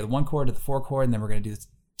like, okay, the 1 chord to the 4 chord, and then we're going to do the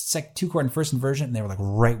 2 chord and first inversion. And they were like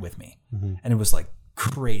right with me. Mm-hmm. And it was like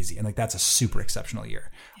crazy. And like, that's a super exceptional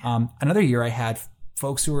year. Yeah. Another year I had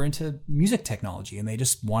folks who were into music technology and they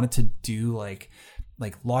just wanted to do like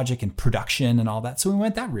logic and production and all that. So we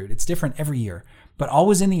went that route. It's different every year, but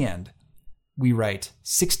always in the end, we write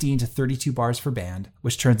 16 to 32 bars for band,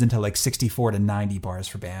 which turns into like 64 to 90 bars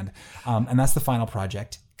for band. And that's the final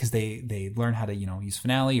project because they learn how to, use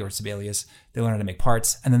Finale or Sibelius. They learn how to make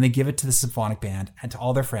parts, and then they give it to the symphonic band and to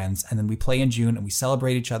all their friends. And then we play in June and we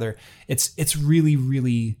celebrate each other. It's really,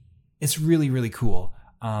 really cool.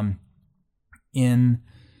 In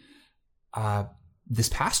this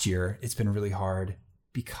past year, it's been really hard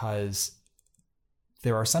because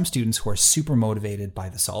there are some students who are super motivated by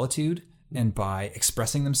the solitude and by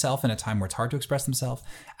expressing themselves in a time where it's hard to express themselves.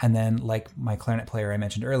 And then like my clarinet player I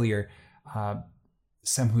mentioned earlier,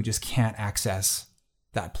 some who just can't access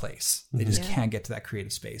that place. They just can't get to that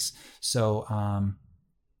creative space. So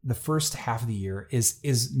the first half of the year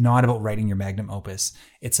is not about writing your magnum opus.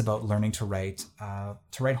 It's about learning to write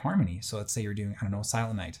harmony. So let's say you're doing,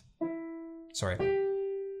 Silent Night. Sorry.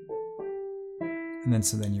 And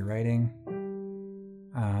then you're writing.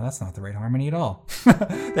 That's not the right harmony at all.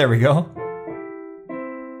 There we go.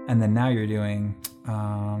 And then now you're doing,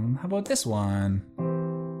 how about this one?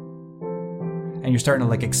 And you're starting to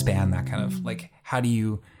like expand that kind of like how do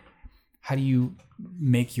you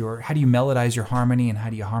melodize your harmony, and how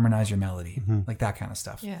do you harmonize your melody, like that kind of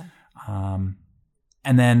stuff. Yeah.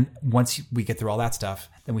 And then once we get through all that stuff,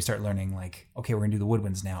 then we start learning like, okay, we're gonna do the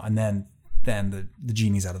woodwinds now, and then the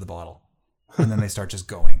genie's out of the bottle, and then they start just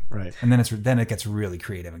going. Right. And then it gets really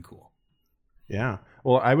creative and cool. Yeah.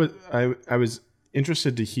 Well, I was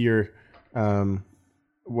interested to hear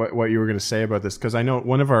what you were going to say about this, because I know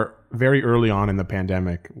one of our very early on in the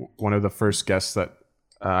pandemic, one of the first guests that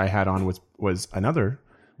I had on was another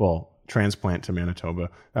transplant to Manitoba,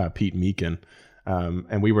 Pete Meakin.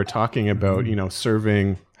 And we were talking about,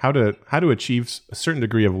 serving how to achieve a certain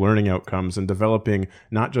degree of learning outcomes and developing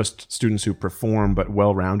not just students who perform, but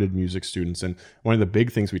well-rounded music students. And one of the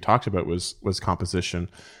big things we talked about was composition.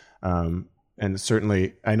 And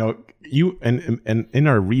certainly I know you, and in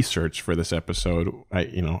our research for this episode,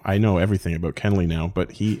 I know everything about Kenley now,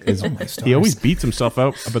 but he always beats himself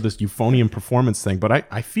out about this euphonium performance thing. But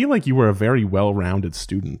I feel like you were a very well-rounded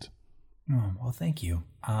student. Oh, well, thank you.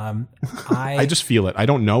 I just feel it. I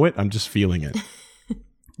don't know it. I'm just feeling it.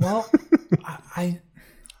 Well,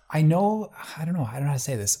 I know, I don't know how to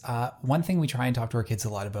say this. One thing we try and talk to our kids a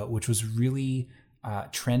lot about, which was really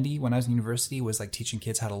trendy when I was in university, was like teaching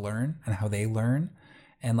kids how to learn and how they learn.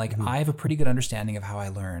 And like, I have a pretty good understanding of how I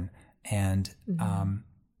learn and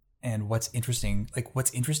what's interesting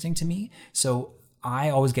to me. So I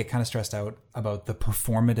always get kind of stressed out about the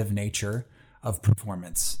performative nature of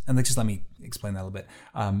performance. And just let me explain that a little bit.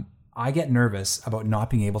 I get nervous about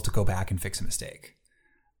not being able to go back and fix a mistake.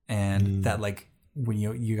 And that like when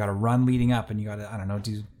you got to run leading up and you got to, I don't know,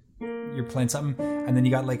 you're playing something and then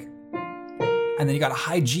you got a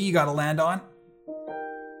high G you got to land on.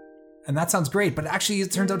 And that sounds great, but actually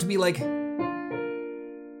it turns out to be like, and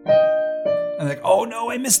like, oh no,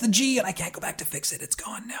 I missed the G and I can't go back to fix it. It's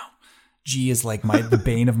gone now. G is like the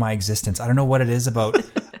bane of my existence. I don't know what it is about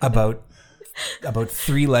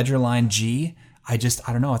 3 ledger line G. I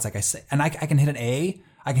don't know. It's like I say, and I can hit an A,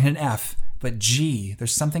 I can hit an F, but G,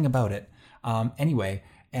 there's something about it. Anyway,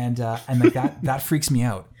 and like that freaks me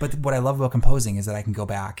out. But what I love about composing is that I can go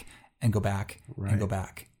back and go back and go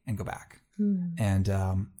back and go back. And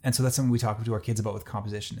so that's something we talk to our kids about with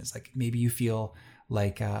composition, is like, maybe you feel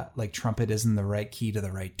like trumpet isn't the right key to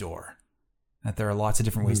the right door, that there are lots of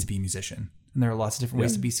different ways to be a musician, and there are lots of different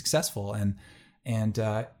ways to be successful.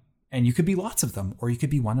 And you could be lots of them, or you could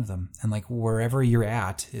be one of them. And like, wherever you're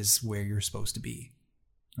at is where you're supposed to be.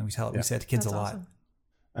 And we say it to kids a lot.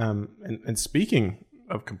 Awesome. And speaking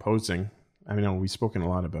of composing, I mean, we've spoken a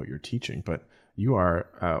lot about your teaching, but you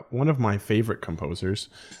are one of my favorite composers.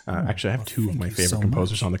 Actually, I have two of my favorite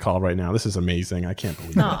composers on the call right now. This is amazing. I can't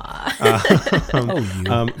believe it.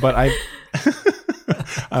 But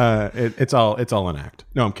it's all an act.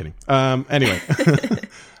 No, I'm kidding. Anyway.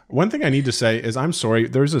 One thing I need to say is I'm sorry.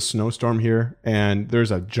 There's a snowstorm here, and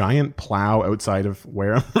there's a giant plow outside of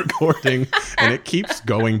where I'm recording, and it keeps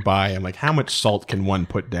going by. I'm like, how much salt can one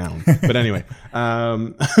put down? But anyway,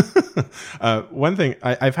 one thing,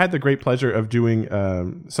 I've had the great pleasure of doing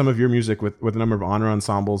some of your music with a number of honor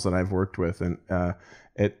ensembles that I've worked with, and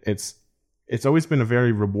it's always been a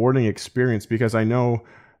very rewarding experience, because I know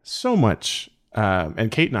so much.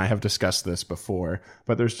 And Kate and I have discussed this before,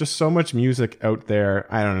 but there's just so much music out there,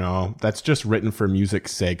 I don't know, that's just written for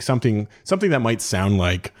music's sake. Something that might sound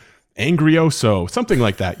like Angrioso, something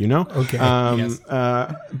like that, Okay. Yes.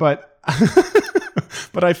 But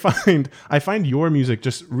but I find your music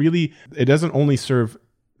just really, it doesn't only serve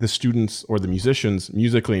the students or the musicians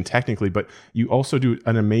musically and technically, but you also do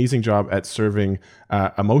an amazing job at serving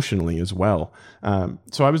emotionally as well.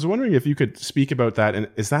 So I was wondering if you could speak about that, and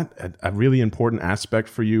is that a really important aspect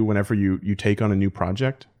for you whenever you take on a new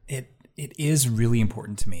project? It is really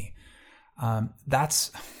important to me.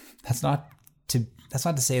 That's not to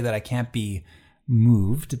say that I can't be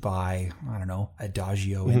moved by, I don't know,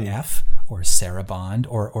 Adagio in F or Sarabande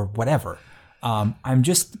or whatever. I'm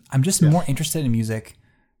just more interested in music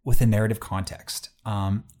with a narrative context.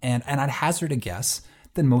 And I'd hazard a guess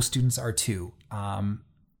that most students are too.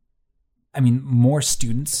 I mean, more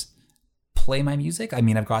students play my music. I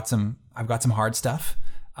mean, I've got some hard stuff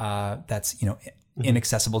that's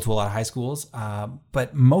inaccessible to a lot of high schools.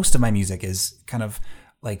 But most of my music is kind of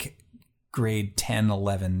like grade 10,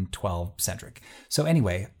 11, 12 centric. So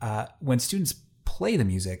anyway, when students play the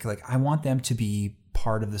music, like, I want them to be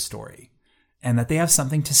part of the story, and that they have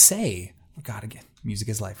something to say. God, again, music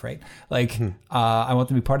is life, right? Like, I want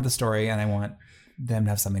them to be part of the story, and I want them to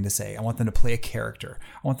have something to say. I want them to play a character.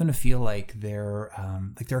 I want them to feel like they're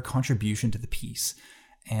a contribution to the piece,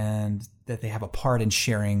 and that they have a part in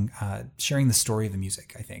sharing the story of the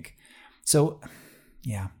music, I think. So,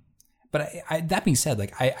 yeah. but that being said,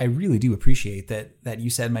 like I really do appreciate that you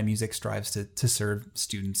said my music strives to serve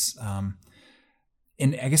students,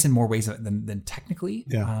 in I guess in more ways than technically,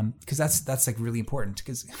 because that's like really important.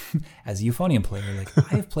 Because as a euphonium player, like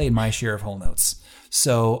I have played my share of whole notes,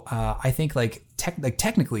 so I think like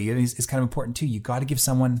technically it is kind of important too. You got to give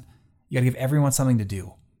everyone something to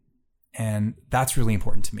do, and that's really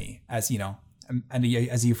important to me as as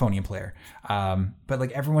a euphonium player. But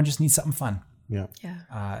like everyone just needs something fun. Yeah.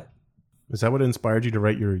 Yeah. Is that what inspired you to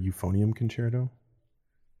write your euphonium concerto?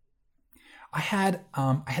 I had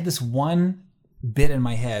this one bit in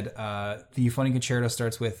my head. The euphonium concerto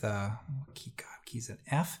starts with keys at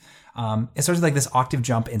F. It starts with like this octave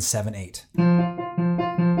jump in 7/8, and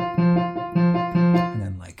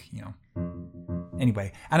then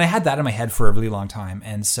anyway. And I had that in my head for a really long time.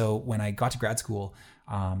 And so when I got to grad school,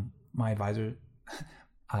 my advisor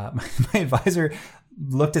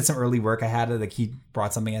looked at some early work I had. Like he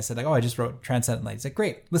brought something. I said like, "Oh, I just wrote Transcendent Light." He's like,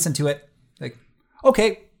 "Great, listen to it." Like,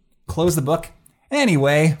 okay, close the book.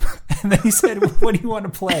 Anyway, and then he said, "What do you want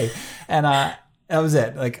to play?" And that was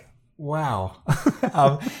it. Like, wow.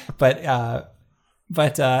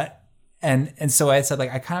 And so I said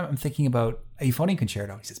like, I'm thinking about a euphonium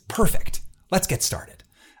concerto. He says, "Perfect. Let's get started."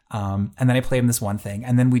 And then I played him this one thing,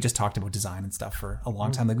 and then we just talked about design and stuff for a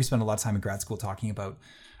long time. Like we spent a lot of time in grad school talking about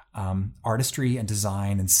artistry and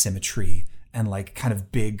design and symmetry and like kind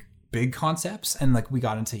of big concepts, and like we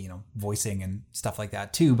got into voicing and stuff like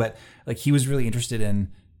that too. But like he was really interested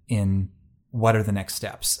in what are the next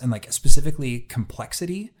steps, and like specifically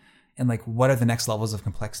complexity, and like what are the next levels of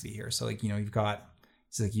complexity here. So like you've got,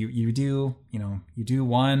 it's like you do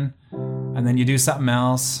one, and then you do something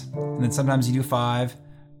else, and then sometimes you do 5,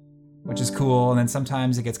 which is cool, and then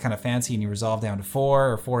sometimes it gets kind of fancy and you resolve down to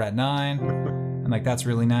 4 or 4 at 9, and like that's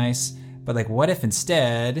really nice. But like, what if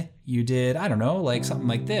instead you did, I don't know, like something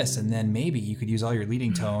like this, and then maybe you could use all your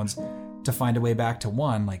leading tones to find a way back to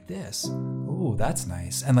 1 like this. Ooh, that's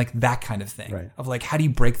nice. And like that kind of thing, right? Of like, how do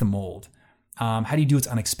you break the mold? How do you do what's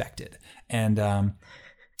unexpected? And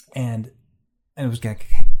it was kind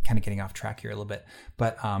of getting off track here a little bit,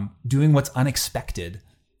 but doing what's unexpected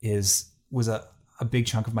was a big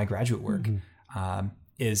chunk of my graduate work.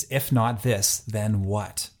 Is if not this, then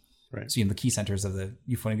what? Right. So the key centers of the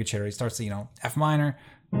euphonium concerto starts F minor,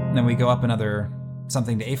 and then we go up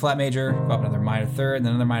something to A flat major, go up another minor third, and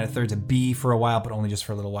then another minor third to B for a while, but only just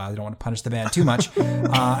for a little while. You don't want to punish the band too much.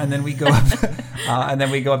 And then we go up,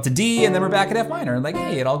 to D, and then we're back at F minor. And like,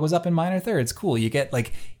 hey, it all goes up in minor thirds. Cool. You get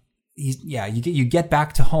like, you get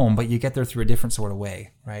back to home, but you get there through a different sort of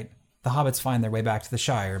way, right? The hobbits find their way back to the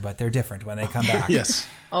Shire, but they're different when they come back. Yes.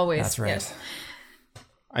 Always. That's right. Yes.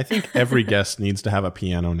 I think every guest needs to have a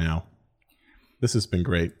piano now. This has been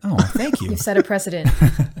great. Oh, thank you. You've set a precedent.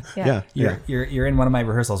 Yeah. You're in one of my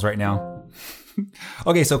rehearsals right now.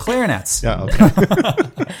 Okay, so clarinets. Yeah. Okay.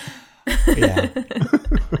 Yeah.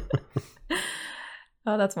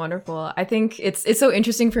 Oh, that's wonderful. I think it's so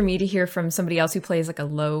interesting for me to hear from somebody else who plays like a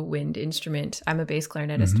low wind instrument. I'm a bass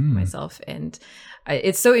clarinetist myself, and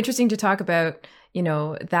it's so interesting to talk about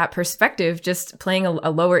that perspective, just playing a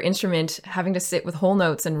lower instrument, having to sit with whole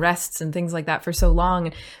notes and rests and things like that for so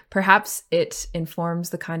long. Perhaps it informs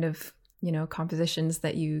the kind of, compositions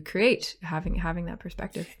that you create, having that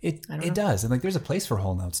perspective. It does. And like, there's a place for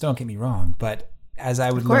whole notes, don't get me wrong. But as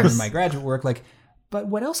I would learn in my graduate work, like, but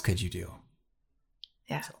what else could you do?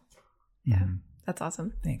 Yeah. So, yeah. That's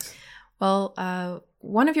awesome. Thanks. Well,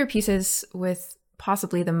 one of your pieces with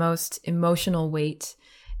possibly the most emotional weight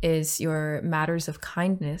is your Matters of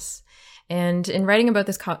Kindness. And in writing about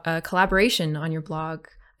this collaboration on your blog,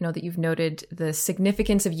 I know that you've noted the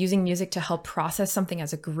significance of using music to help process something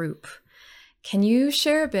as a group. Can you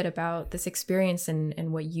share a bit about this experience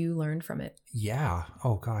and what you learned from it? Yeah.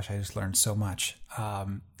 Oh gosh, I just learned so much.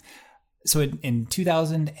 So in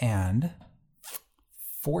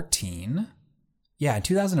 2014, in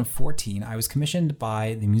 2014, I was commissioned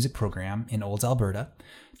by the music program in Olds, Alberta,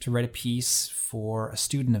 to write a piece for a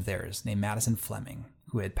student of theirs named Madison Fleming,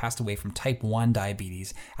 who had passed away from type 1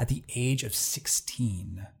 diabetes at the age of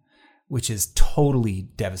 16, which is totally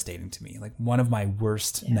devastating to me. Like, one of my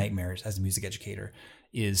worst nightmares as a music educator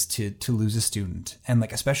is to lose a student. And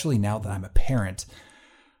like, especially now that I'm a parent,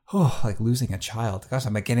 like losing a child. Gosh,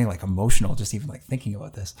 I'm like getting like emotional just even like thinking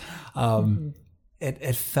about this.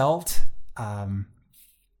 It felt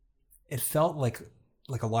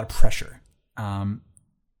like a lot of pressure.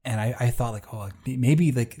 And I thought like,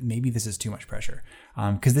 maybe this is too much pressure.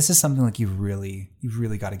 Cause this is something like you've really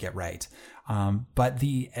got to get right. But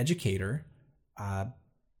the educator,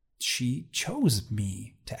 she chose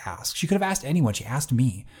me to ask. She could have asked anyone. She asked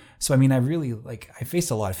me. So, I mean, I really I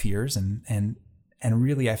faced a lot of fears and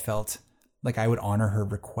really I felt like I would honor her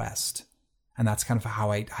request. And that's kind of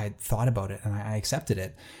how I thought about it, and I accepted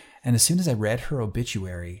it. And as soon as I read her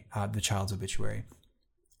obituary, the child's obituary,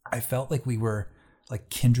 I felt like we were like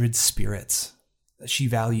kindred spirits. She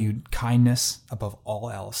valued kindness above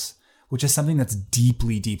all else, which is something that's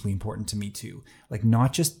deeply, deeply important to me too. Like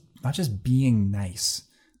not just being nice,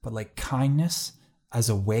 but like kindness as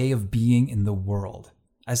a way of being in the world,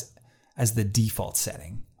 as the default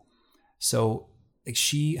setting. So like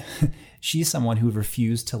she's someone who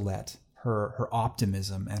refused to let her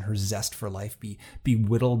optimism and her zest for life be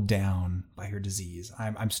whittled down by her disease.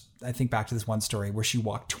 I think back to this one story where she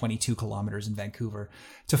walked 22 kilometers in Vancouver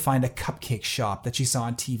to find a cupcake shop that she saw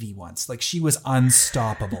on TV once. Like she was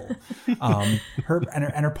unstoppable.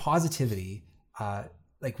 Her positivity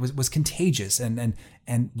was contagious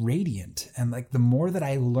and radiant. And like the more that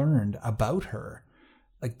I learned about her,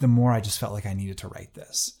 like the more I just felt like I needed to write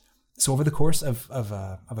this. So over the course of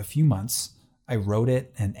a few months, I wrote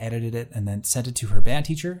it and edited it and then sent it to her band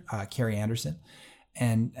teacher, Carrie Anderson,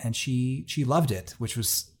 and she loved it, which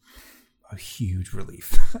was a huge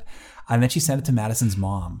relief. And then she sent it to Madison's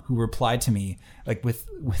mom, who replied to me like with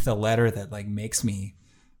a letter that like makes me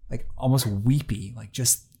like almost weepy, like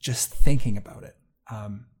just thinking about it.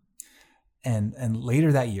 And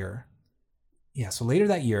later that year,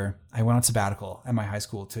 I went on sabbatical at my high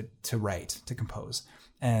school to write, to compose.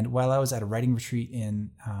 And while I was at a writing retreat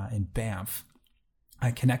in Banff, I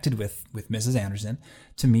connected with Mrs. Anderson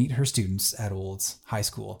to meet her students at Olds High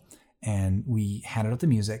School, and we handed out the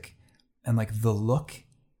music, and like the look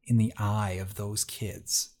in the eye of those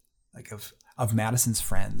kids, like of Madison's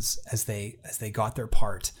friends as they got their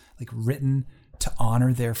part, like written to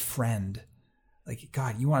honor their friend. Like,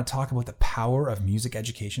 God, you want to talk about the power of music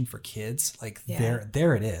education for kids? Like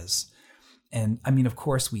there it is. And I mean, of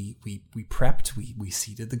course, we prepped, we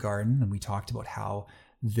seeded the garden, and we talked about how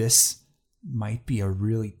this might be a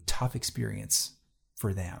really tough experience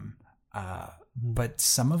for them. But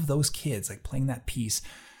some of those kids, like playing that piece,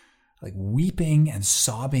 like weeping and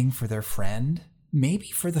sobbing for their friend, maybe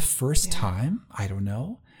for the first time, I don't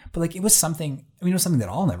know. But like it was something that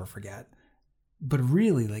I'll never forget. But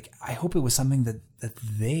really, like, I hope it was something that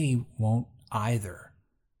they won't either.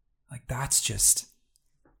 Like that's just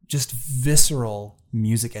visceral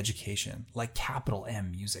music education, like capital M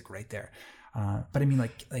music right there. But I mean,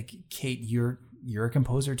 like Kate, you're a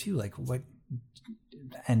composer too. Like what?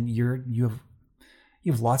 And you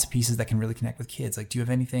have lots of pieces that can really connect with kids. Like, do you have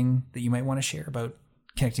anything that you might want to share about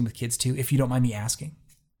connecting with kids too, if you don't mind me asking?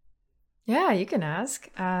 Yeah, you can ask.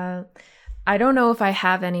 I don't know if I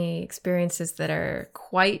have any experiences that are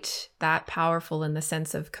quite that powerful in the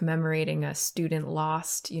sense of commemorating a student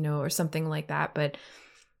lost, or something like that. But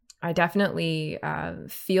I definitely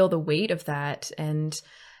feel the weight of that. And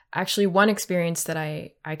actually, one experience that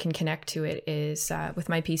I can connect to it is with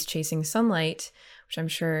my piece Chasing Sunlight, which I'm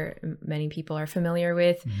sure many people are familiar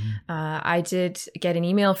with. Mm-hmm. I did get an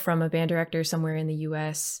email from a band director somewhere in the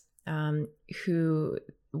US who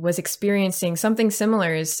was experiencing something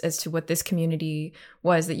similar as to what this community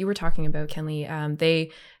was that you were talking about, Kenley.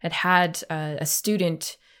 They had a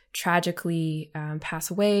student tragically pass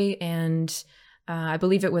away, and I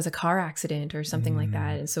believe it was a car accident or something like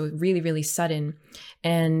that. And so really, really sudden.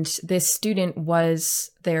 And this student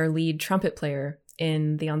was their lead trumpet player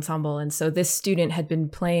in the ensemble. And so this student had been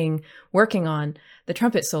working on the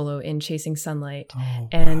trumpet solo in Chasing Sunlight. Oh,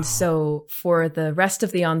 and wow. So for the rest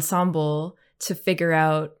of the ensemble to figure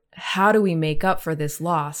out, how do we make up for this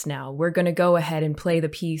loss now? We're going to go ahead and play the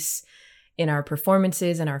piece in our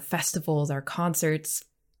performances and our festivals, our concerts,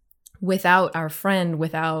 without our friend,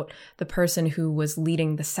 without the person who was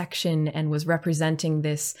leading the section and was representing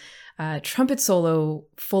this trumpet solo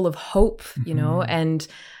full of hope, And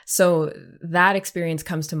so that experience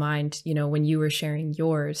comes to mind, when you were sharing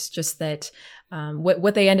yours, just that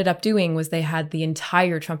what they ended up doing was they had the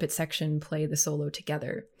entire trumpet section play the solo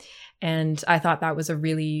together. And I thought that was a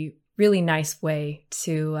really, really nice way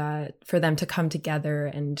for them to come together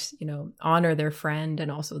and, honor their friend and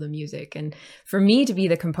also the music. And for me to be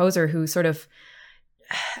the composer who sort of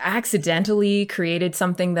accidentally created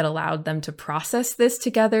something that allowed them to process this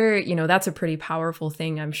together, that's a pretty powerful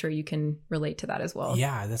thing. I'm sure you can relate to that as well.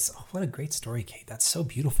 Yeah, what a great story, Kate. That's so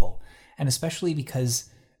beautiful. And especially because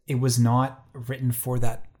it was not written for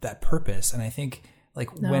that purpose. And I think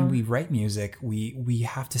when we write music, we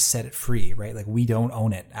have to set it free, right? Like we don't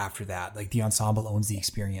own it after that. Like the ensemble owns the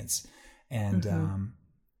experience. And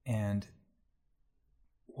and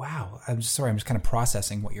wow, I'm just kind of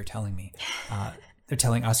processing what you're telling me. they're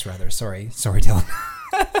telling us rather. Sorry, Dylan.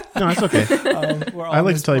 No, it's okay. I'd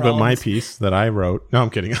like to tell you about my piece that I wrote. No, I'm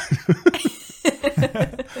kidding.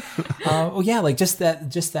 Well, yeah, like just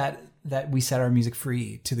that we set our music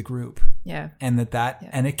free to the group. Yeah. And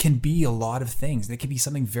and it can be a lot of things. It can be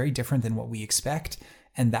something very different than what we expect.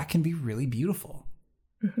 And that can be really beautiful.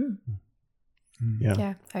 Mm-hmm.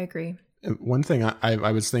 Yeah, I agree. One thing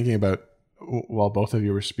I was thinking about while both of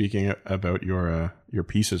you were speaking about your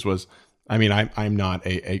pieces was, I mean, I'm not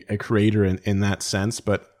a creator in that sense,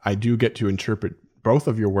 but I do get to interpret both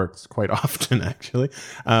of your works quite often, actually.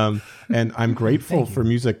 And I'm grateful for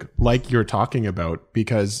music like you're talking about,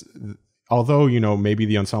 because although, maybe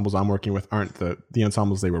the ensembles I'm working with aren't the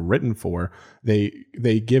ensembles they were written for,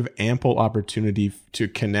 they give ample opportunity to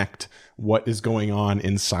connect what is going on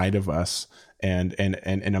inside of us and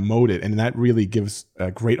emote it. And that really gives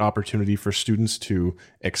a great opportunity for students to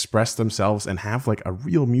express themselves and have like a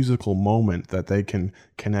real musical moment that they can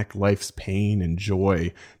connect life's pain and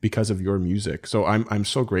joy because of your music. So I'm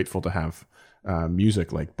so grateful to have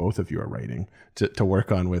music like both of you are writing to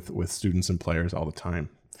work on with students and players all the time.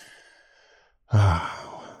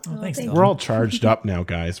 Thanks. We're all charged up now,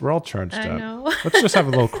 guys. We're all charged up. I know. Let's just have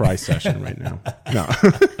a little cry session right now.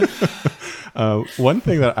 No. One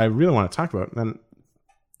thing that I really want to talk about, and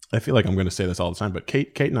I feel like I'm going to say this all the time, but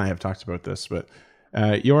Kate and I have talked about this, but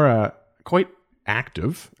you're quite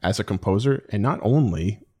active as a composer, and not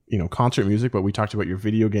only concert music, but we talked about your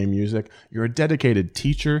video game music. You're a dedicated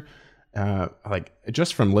teacher. Like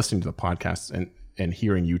just from listening to the podcasts and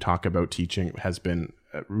hearing you talk about teaching has been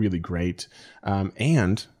really great.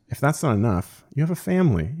 And if that's not enough, you have a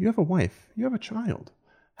family, you have a wife, you have a child.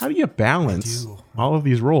 How do you balance all of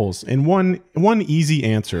these roles? And one easy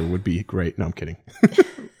answer would be great. No, I'm kidding.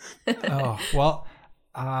 That's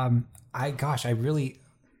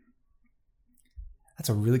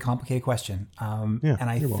a really complicated question. And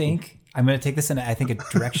I think welcome. I'm going to take this in, I think, a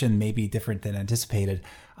direction maybe different than anticipated.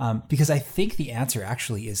 Because I think the answer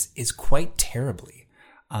actually is quite terribly.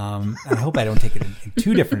 And I hope I don't take it in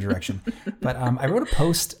two different directions. But I wrote a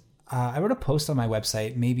post on my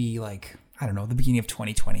website, maybe like, I don't know, the beginning of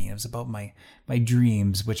 2020. It was about my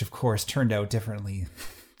dreams, which of course turned out differently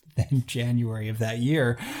than January of that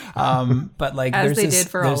year. But like, as they did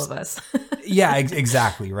for all of us. Yeah,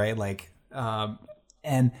 exactly. Right. Like,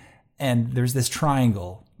 and there's this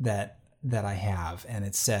triangle that I have, and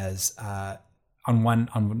it says, on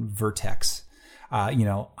one vertex, on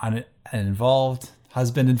an involved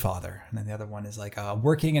husband and father. And then the other one is like a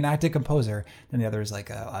working and active composer. Then the other is like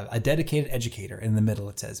a dedicated educator. In the middle,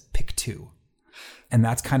 it says pick two. And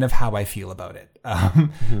that's kind of how I feel about it.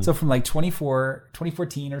 So from like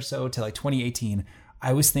 2014 or so to like 2018,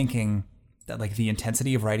 I was thinking that like the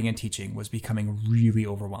intensity of writing and teaching was becoming really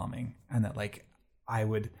overwhelming. And that like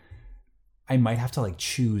I might have to like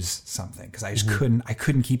choose something, because I just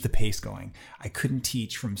couldn't keep the pace going. I couldn't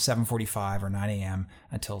teach from 7:45 or 9 a.m.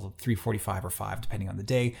 until 3:45 or 5, depending on the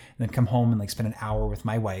day, and then come home and like spend an hour with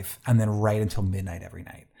my wife and then write until midnight every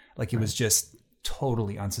night. Like it was just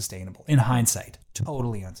totally unsustainable. In hindsight,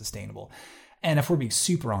 totally unsustainable. And if we're being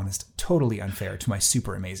super honest, totally unfair to my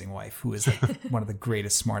super amazing wife, who is like one of the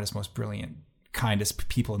greatest, smartest, most brilliant, kindest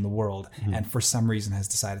people in the world. And for some reason has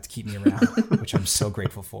decided to keep me around, which I'm so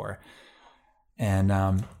grateful for. And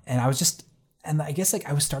I was just, and I guess like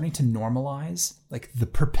I was starting to normalize like the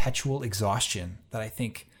perpetual exhaustion that I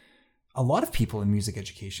think a lot of people in music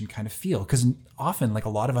education kind of feel, because often like a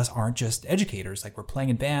lot of us aren't just educators. Like we're playing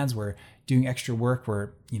in bands, we're doing extra work,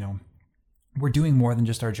 we're doing more than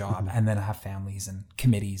just our job, and then I have families and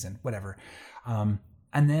committees and whatever.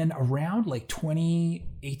 And then around like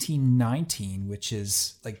 2018, 19, which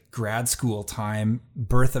is like grad school time,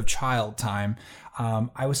 birth of child time,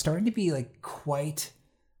 I was starting to be like quite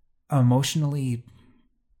emotionally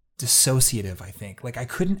dissociative, I think. Like I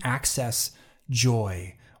couldn't access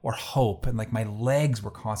joy or hope, and like my legs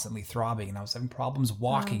were constantly throbbing, and I was having problems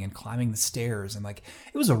walking and climbing the stairs, and like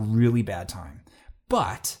it was a really bad time.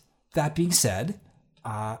 But that being said,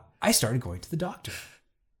 I started going to the doctor.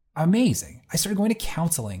 Amazing. I started going to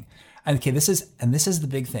counseling. And okay, this is the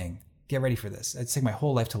big thing. Get ready for this. It'd take my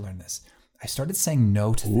whole life to learn this. I started saying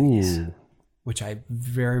no to things, which I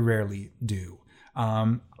very rarely do.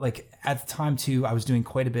 Like at the time too, I was doing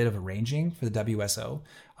quite a bit of arranging for the WSO.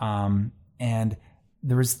 And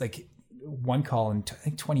there was like one call in I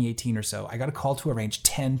think 2018 or so. I got a call to arrange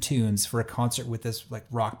 10 tunes for a concert with this like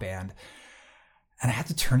rock band. And I had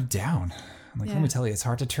to turn it down. I'm like, let me tell you, it's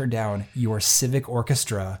hard to turn down your civic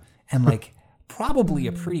orchestra and like probably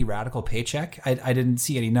a pretty radical paycheck. I didn't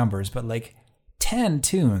see any numbers, but like 10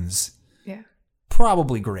 tunes. Yeah.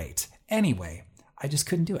 Probably great. Anyway, I just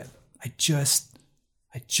couldn't do it. I just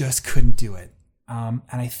I just couldn't do it. And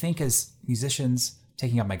I think as musicians,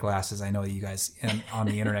 taking off my glasses, I know you guys on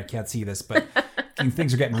the internet can't see this, but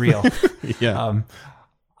things are getting real. Yeah.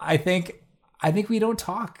 I think we don't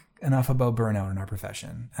talk enough about burnout in our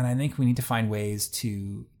profession. And I think we need to find ways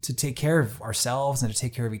to take care of ourselves and to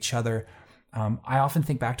take care of each other. I often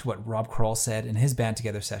think back to what Rob Kroll said in his Band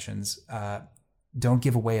Together sessions. Don't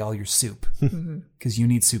give away all your soup because you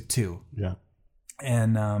need soup too. Yeah.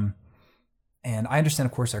 And I understand,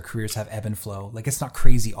 of course, our careers have ebb and flow. Like, it's not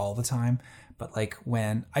crazy all the time, but like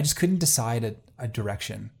when I just couldn't decide a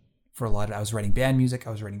direction for a lot of, I was writing band music,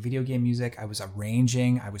 I was writing video game music, I was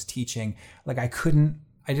arranging, I was teaching. Like I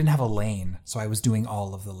didn't have a lane. So I was doing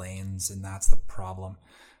all of the lanes, and that's the problem.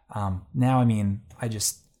 Now, I mean,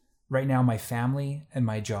 right now my family and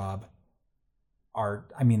my job are,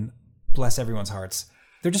 I mean, bless everyone's hearts,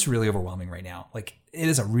 they're just really overwhelming right now. Like it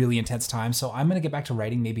is a really intense time. So I'm going to get back to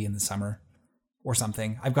writing maybe in the summer or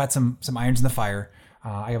something. I've got some irons in the fire.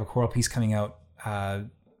 I have a choral piece coming out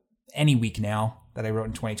any week now that I wrote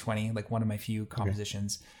in 2020, like one of my few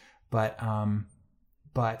compositions. Okay.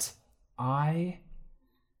 But I'm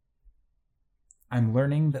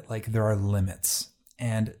learning that like there are limits,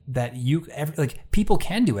 and that people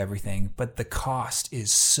can do everything, but the cost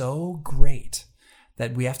is so great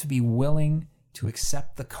that we have to be willing to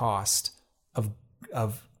accept the cost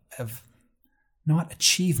of not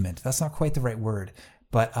achievement. That's not quite the right word,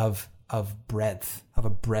 but of breadth, of a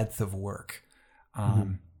breadth of work.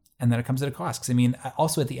 And then it comes at a cost. Because I mean,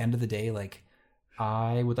 also at the end of the day, like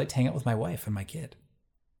I would like to hang out with my wife and my kid.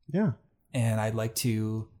 Yeah. And I'd like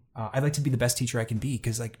to be the best teacher I can be,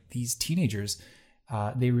 because like these teenagers,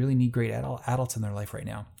 they really need great adults in their life right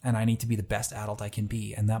now. And I need to be the best adult I can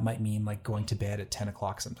be. And that might mean like going to bed at 10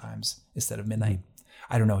 o'clock sometimes instead of midnight.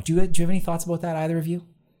 I don't know. Do you have any thoughts about that, either of you?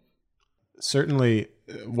 Certainly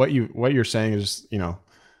what you're saying is,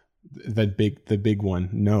 the big one,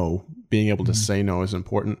 no, being able to say no is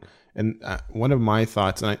important. And one of my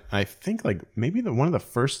thoughts, and I think like maybe one of the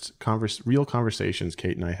first real conversations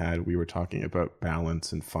Kate and I had, we were talking about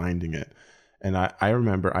balance and finding it. And I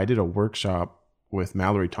remember I did a workshop with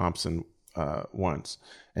Mallory Thompson once,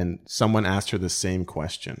 and someone asked her the same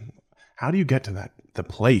question. How do you get to the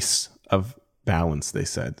place of balance? They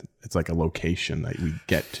said it's like a location that we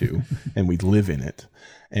get to and we live in it.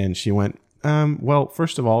 And she went, well,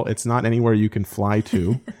 first of all, it's not anywhere you can fly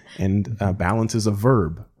to, and balance is a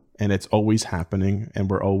verb, and it's always happening, and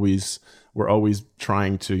we're always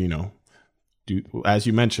trying to do, as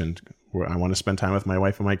you mentioned, where I want to spend time with my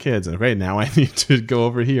wife and my kids, and okay, now I need to go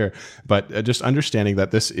over here. But just understanding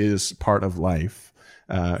that this is part of life,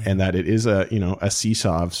 and that it is a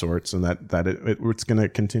seesaw of sorts, and that it's going to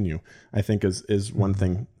continue, I think is one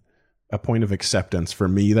thing, a point of acceptance for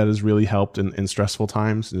me that has really helped in stressful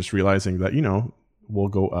times. Just realizing that we'll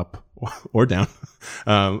go up or down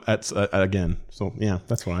again. So yeah,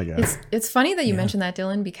 that's what I got. It's funny that you mentioned that,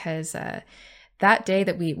 Dylan, because that day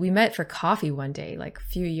that we met for coffee one day, like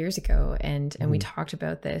a few years ago, and we talked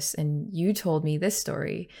about this, and you told me this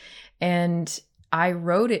story, and I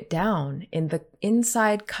wrote it down in the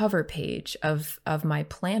inside cover page of my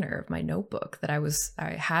planner, of my notebook that I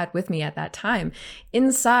had with me at that time.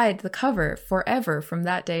 Inside the cover, forever from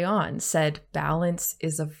that day on, said balance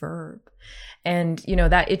is a verb. And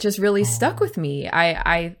that it just really stuck with me.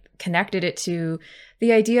 I connected it to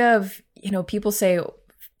the idea of, people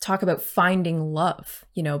talk about finding love,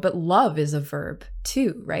 but love is a verb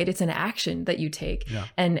too, right? It's an action that you take. Yeah.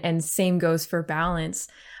 And same goes for balance.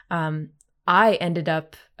 I ended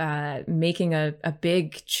up making a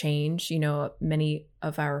big change. Many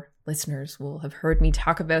of our listeners will have heard me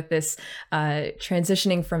talk about this,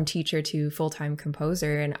 transitioning from teacher to full-time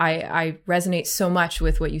composer. And I resonate so much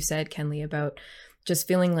with what you said, Kenley, about just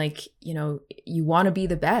feeling like, you want to be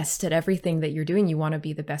the best at everything that you're doing. You want to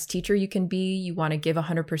be the best teacher you can be. You want to give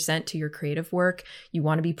 100% to your creative work. You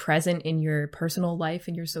want to be present in your personal life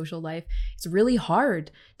and your social life. It's really hard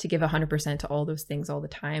to give 100% to all those things all the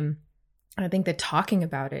time. And I think that talking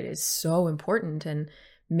about it is so important. And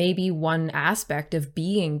maybe one aspect of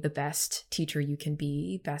being the best teacher you can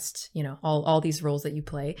be, best, all these roles that you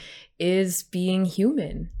play, is being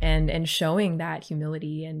human and showing that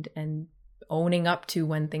humility and owning up to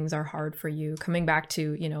when things are hard for you. Coming back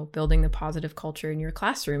to, building the positive culture in your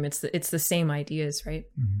classroom. It's the same ideas, right?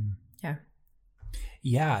 Mm-hmm. Yeah.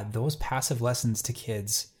 Yeah. Those passive lessons to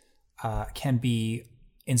kids can be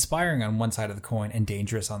inspiring on one side of the coin and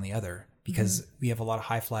dangerous on the other. Because we have a lot of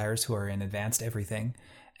high flyers who are in advanced everything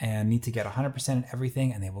and need to get 100% in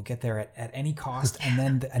everything, and they will get there at any cost.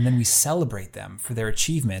 And then we celebrate them for their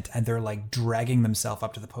achievement, and they're like dragging themselves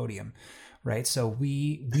up to the podium. right? So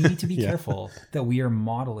we need to be careful that we are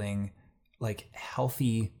modeling like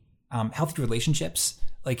healthy relationships,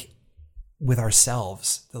 like with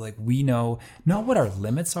ourselves, that like we know not what our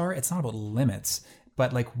limits are. It's not about limits,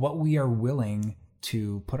 but like what we are willing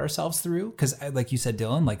to put ourselves through. Because like you said,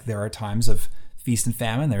 Dylan, like there are times of feast and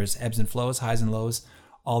famine. There's ebbs and flows, highs and lows,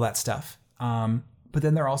 all that stuff. But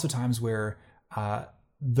then there are also times where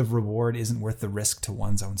the reward isn't worth the risk to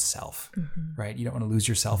one's own self, right? You don't want to lose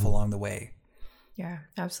yourself along the way. Yeah,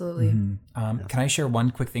 absolutely. Can I share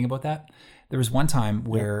one quick thing about that? There was one time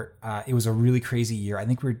where it was a really crazy year. I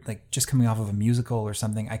think we were like just coming off of a musical or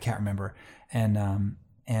something. I can't remember. And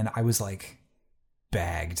I was like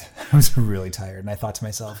bagged. I was really tired. And I thought to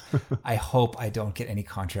myself, I hope I don't get any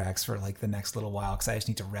contracts for like the next little while because I just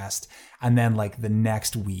need to rest. And then like the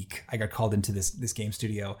next week I got called into this game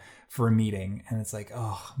studio for a meeting. And it's like,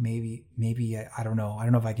 oh, maybe I don't know. I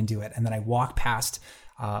don't know if I can do it. And then I walk past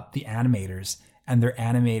the animators and they're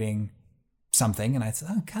animating something. And I said,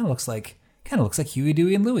 oh, it kind of looks like Huey,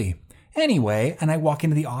 Dewey, and Louie. Anyway, and I walk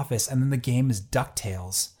into the office and then the game is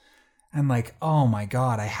DuckTales. I'm like, oh my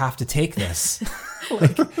God, I have to take this.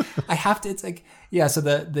 Like, I have to. It's like, yeah. So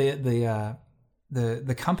the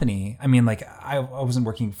company. I mean, like, I wasn't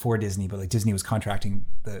working for Disney, but like Disney was contracting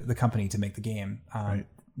the company to make the game, right.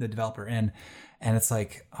 The developer, and it's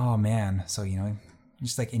like, oh man. So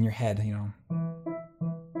just like in your head,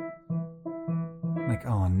 like,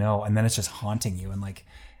 oh no, and then it's just haunting you, and like,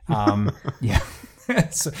 yeah.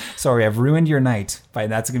 So, sorry, I've ruined your night by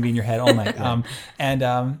that's gonna be in your head all night.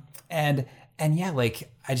 And yeah,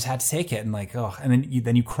 like I just had to take it and like, oh, and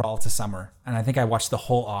then you crawl to summer. And I think I watched The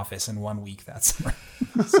whole Office in 1 week that summer.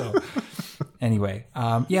 So anyway,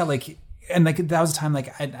 yeah, like, and like that was a time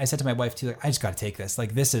like I said to my wife too, like, I just got to take this.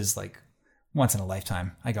 Like this is like once in a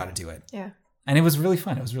lifetime. I got to do it. Yeah. And it was really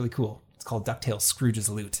fun. It was really cool. It's called DuckTales Scrooge's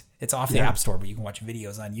Loot. It's off the App Store, but you can watch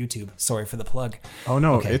videos on YouTube. Sorry for the plug. Oh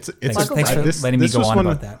no, okay. Thanks for letting me go on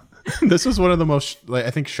about that. This was one of the most, like,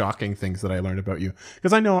 I think, shocking things that I learned about you,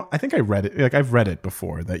 because I think I read it, like I've read it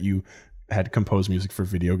before that you had composed music for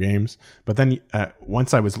video games, but then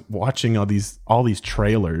once I was watching all these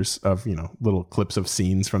trailers of little clips of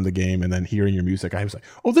scenes from the game, and then hearing your music, I was like,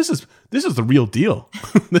 oh, this is the real deal.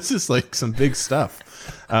 This is like some big stuff.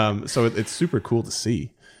 So it's super cool to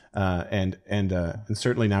see, and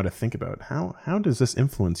certainly now to think about how does this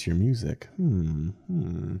influence your music?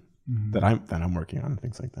 That I'm working on,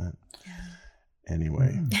 things like that. Yeah.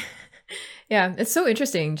 Anyway. Yeah, it's so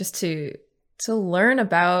interesting just to learn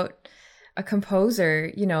about a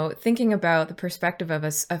composer, thinking about the perspective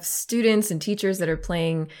of students and teachers that are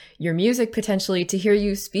playing your music, potentially to hear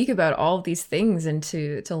you speak about all of these things and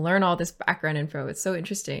to learn all this background info. It's so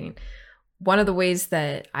interesting. One of the ways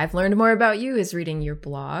that I've learned more about you is reading your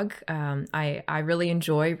blog. I really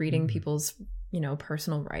enjoy reading people's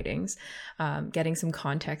personal writings, getting some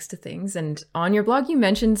context to things. And on your blog, you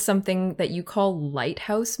mentioned something that you call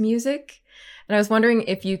lighthouse music. And I was wondering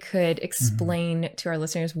if you could explain to our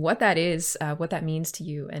listeners what that is, what that means to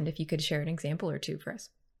you, and if you could share an example or two for us.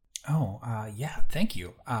 Oh, yeah. Thank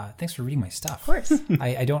you. Thanks for reading my stuff. Of course.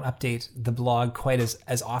 I don't update the blog quite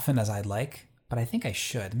as often as I'd like, but I think I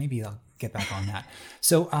should. Maybe I'll get back on that.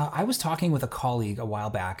 So I was talking with a colleague a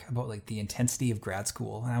while back about like the intensity of grad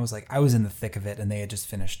school. And I was in the thick of it, and they had just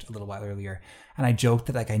finished a little while earlier. And I joked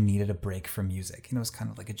that like I needed a break from music. It was kind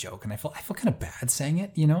of like a joke. And I felt kind of bad saying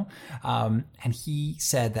it, and he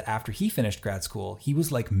said that after he finished grad school, he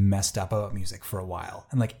was like messed up about music for a while.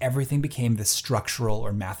 And like everything became this structural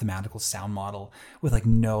or mathematical sound model with like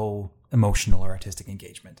no emotional or artistic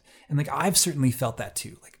engagement. And like I've certainly felt that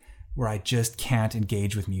too. Like where I just can't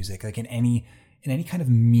engage with music, like in any kind of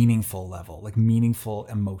meaningful level, like meaningful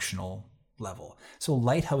emotional level. So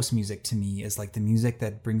lighthouse music to me is like the music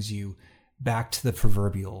that brings you back to the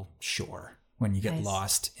proverbial shore when you get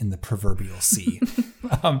lost in the proverbial sea.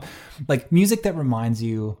 Like music that reminds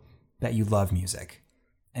you that you love music.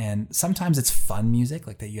 And sometimes it's fun music,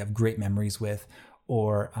 like that you have great memories with,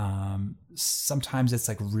 or sometimes it's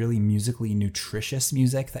like really musically nutritious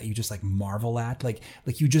music that you just like marvel at, like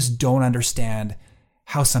you just don't understand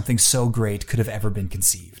how something so great could have ever been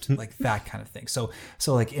conceived, like that kind of thing. So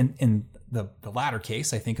like in the latter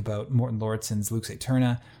case, I think about Morten Lauridsen's Lux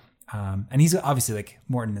Aeterna, and he's obviously like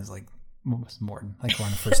Morten is like Morten, like we're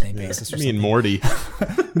on a first name basis. Or me and Morty.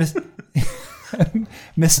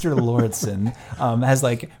 Mr. Lauridsen has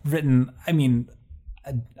like written, I mean,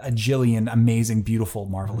 a jillion amazing, beautiful,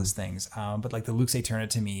 marvelous things. But like the Lux Aeterna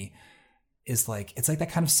to me is like, it's like that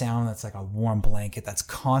kind of sound that's like a warm blanket that's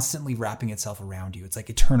constantly wrapping itself around you. It's like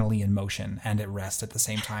eternally in motion and at rest at the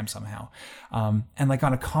same time somehow. And like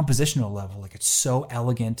on a compositional level, like it's so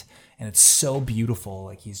elegant and it's so beautiful.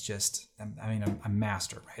 Like he's just, I mean, a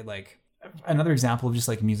master, right? Like another example of just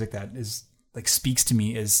like music that is like speaks to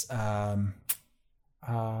me is, like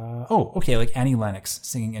Annie Lennox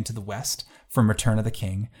singing Into the West from Return of the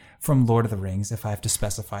King, from Lord of the Rings, if I have to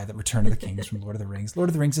specify that Return of the King is from Lord of the Rings. Lord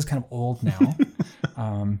of the Rings is kind of old now.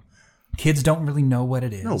 Kids don't really know what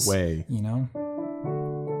it is. No way. You know?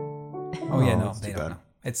 Oh yeah, no, they don't know.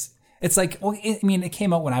 It's like, well, it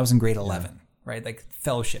came out when I was in grade 11, right? Like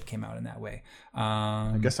Fellowship came out in that way.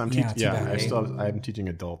 I guess I'm teaching. Yeah, I'm teaching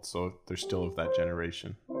adults, so they're still of that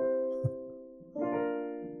generation.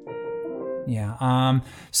 Yeah.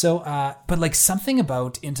 But like something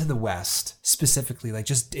about Into the West specifically, like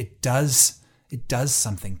just it does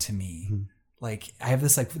something to me. Mm-hmm. Like I have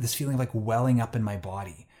this feeling of like welling up in my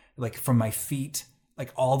body, like from my feet,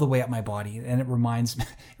 like all the way up my body, and it reminds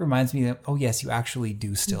me that, oh yes, you actually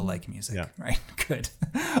do still like music, right? Good.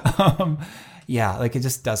 Like it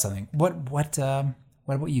just does something. What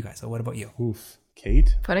about you guys? What about you? Oof.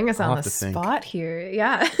 Kate? Putting us on the spot here.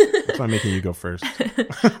 Yeah. That's why I'm making you go first.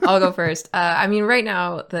 I'll go first. I mean, right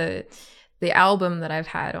now, the album that I've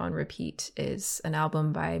had on repeat is an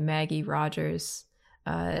album by Maggie Rogers.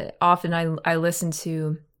 Often I listen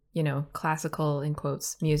to, classical, in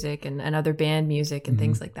quotes, music and other band music and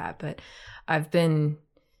things like that. But I've been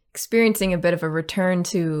experiencing a bit of a return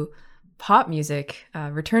to pop music,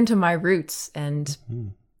 return to my roots. And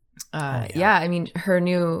I mean, her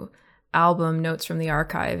new album, Notes from the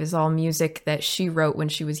Archive, is all music that she wrote when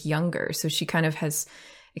she was younger. So she kind of has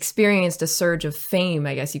experienced a surge of fame,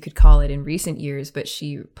 I guess you could call it, in recent years, but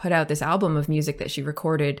she put out this album of music that she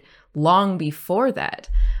recorded long before that.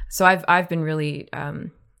 So I've been really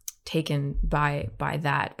taken by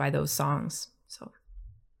those songs. So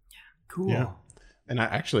cool. Yeah. And I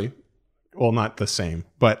actually, well, not the same,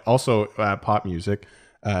 but also pop music.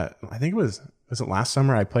 I think was it last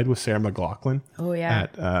summer I played with Sarah McLachlan. Oh yeah.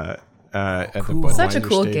 At the Such a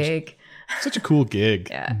cool stage. gig. Such a cool gig.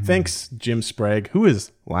 Yeah. Thanks, Jim Sprague, who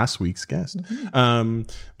is last week's guest. For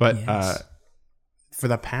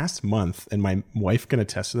the past month, and my wife can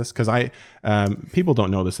attest to this, because people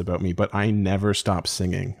don't know this about me, but I never stop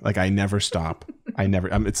singing. Like I never stop.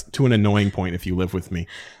 It's to an annoying point if you live with me.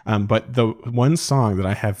 But the one song that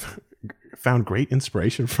I have found great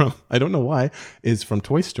inspiration from, I don't know why, is from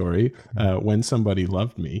Toy Story, When Somebody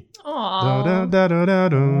Loved Me. So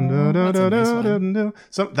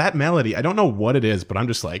that melody, I don't know what it is, but I'm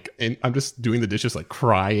just doing the dishes like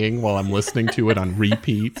crying while I'm listening to it on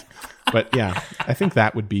repeat. But yeah, I think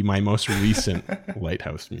that would be my most recent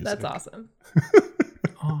Lighthouse music. That's awesome.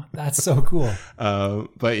 Oh, that's so cool.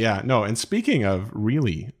 But yeah, no, and speaking of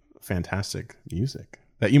really fantastic music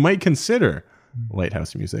that you might consider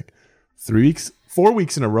Lighthouse music, 4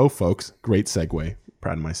 weeks in a row, folks. Great segue.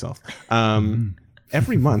 Proud of myself.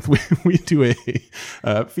 Every month we do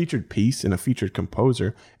a featured piece and a featured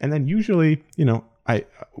composer, and then usually, I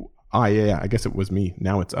guess it was me.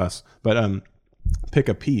 Now it's us. But pick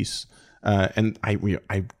a piece, and I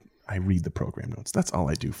read the program notes. That's all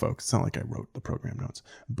I do, folks. It's not like I wrote the program notes.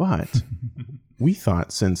 But we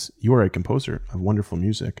thought, since you're a composer of wonderful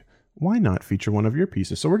music, why not feature one of your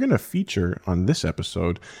pieces? So we're going to feature on this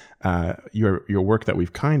episode your work that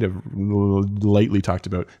we've kind of lightly talked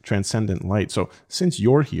about, Transcendent Light. So since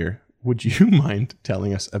you're here, would you mind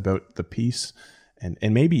telling us about the piece and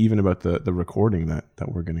maybe even about the recording that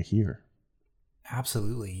we're going to hear?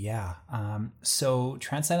 Absolutely, yeah. So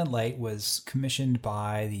Transcendent Light was commissioned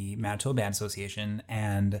by the Manitoba Band Association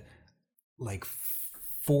and like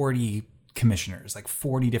 40 commissioners, like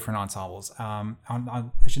 40 different ensembles, on I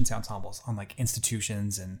shouldn't say ensembles, on like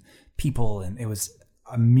institutions and people, and it was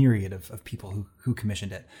a myriad of people who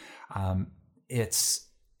commissioned it. It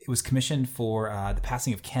was commissioned for the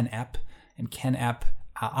passing of Ken Epp, and Ken Epp,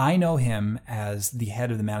 I know him as the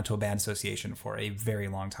head of the Manitoba Band Association for a very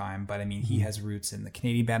long time, but I mean, he has roots in the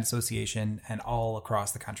Canadian Band Association and all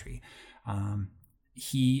across the country.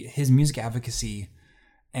 His music advocacy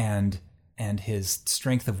and his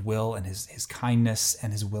strength of will and his kindness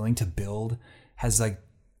and his willing to build has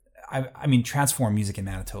transformed music in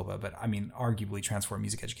Manitoba, but I mean, arguably transformed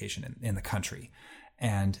music education in the country.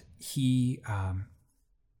 And he's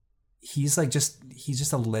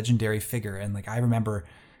just a legendary figure. And like, I remember,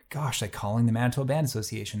 calling the Manitoba Band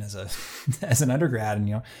Association as an undergrad,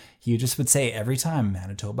 and he just would say every time,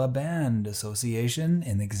 Manitoba Band Association,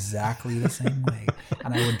 in exactly the same way.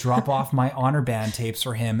 And I would drop off my honor band tapes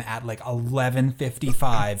for him at like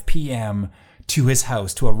 11:55 p.m. to his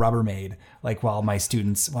house, to a Rubbermaid, like while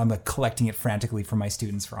I'm like collecting it frantically for my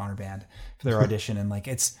students for honor band for their audition. And like,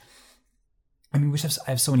 I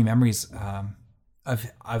have so many memories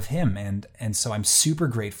of him. And so I'm super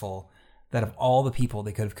grateful that of all the people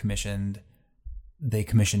they could have commissioned, they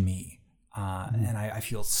commissioned me. And I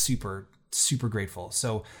feel super, super grateful.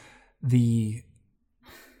 So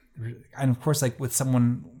and of course, like with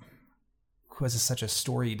someone who has such a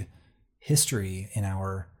storied history in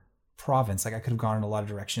our province, like I could have gone in a lot of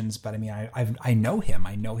directions, but I mean, I know him.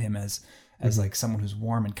 I know him as like someone who's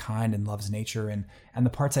warm and kind and loves nature, and the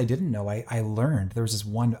parts I didn't know, I learned. There was this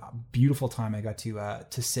one beautiful time I got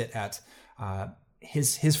to sit at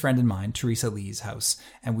his friend and mine, Teresa Lee's house,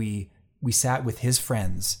 and we sat with his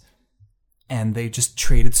friends. And they just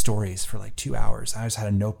traded stories for like 2 hours. I just had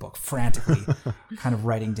a notebook frantically kind of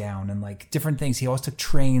writing down and like different things. He always took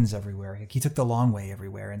trains everywhere. He took the long way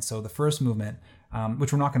everywhere. And so the first movement,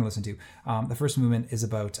 which we're not going to listen to, the first movement is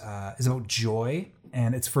about joy,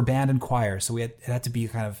 and it's for band and choir. So it had to be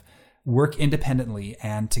kind of work independently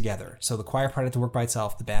and together. So the choir part had to work by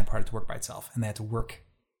itself, the band part had to work by itself, and they had to work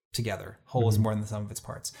together. Whole is more than the sum of its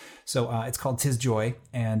parts. So it's called 'Tis Joy,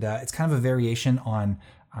 and it's kind of a variation on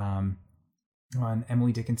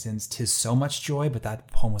Emily Dickinson's 'Tis So Much Joy, but that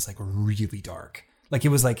poem was like really dark. Like it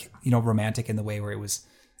was like, romantic in the way where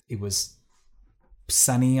it was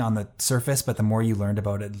sunny on the surface, but the more you learned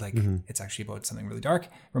about it, like it's actually about something really dark,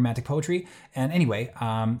 romantic poetry. And anyway,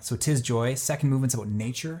 so 'Tis Joy. Second movement's about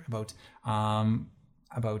nature, about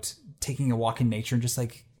taking a walk in nature and just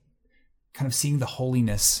like kind of seeing the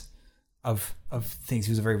holiness of things.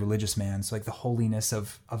 He was a very religious man, so like the holiness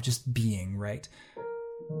of just being, right?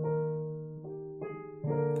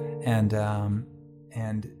 And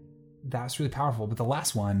that's really powerful. But the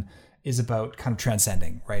last one is about kind of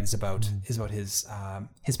transcending, right? Is about his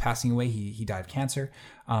passing away. He died of cancer,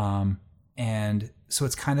 and so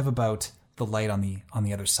it's kind of about the light on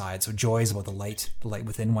the other side. So joy is about the light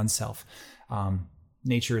within oneself.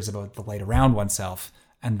 Nature is about the light around oneself,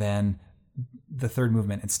 and then the third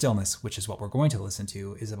movement and stillness, which is what we're going to listen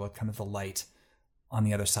to, is about kind of the light on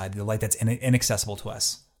the other side, the light that's inaccessible to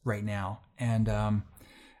us right now. And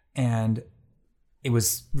it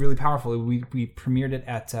was really powerful. We premiered it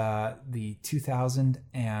at the 2000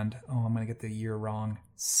 and I'm going to get the year wrong,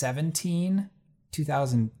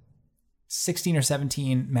 2016 or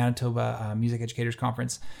 17 Manitoba Music Educators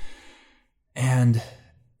Conference. And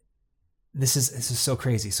this is so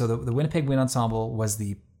crazy. So the Winnipeg Wind Ensemble was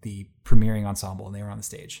the premiering ensemble, and they were on the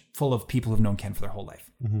stage full of people who've known Ken for their whole life.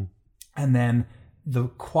 Mm-hmm. And then the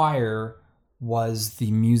choir was the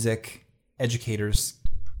Music Educators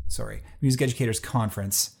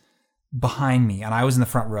Conference behind me, and I was in the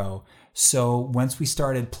front row. So once we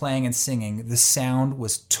started playing and singing, the sound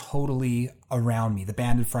was totally around me, the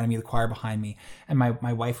band in front of me, the choir behind me, and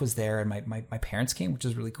my wife was there, and my parents came, which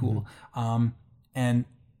was really cool. Mm-hmm. And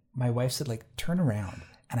my wife said, like, turn around.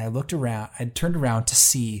 And I looked around, I turned around to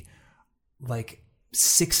see like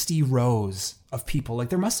 60 rows of people. Like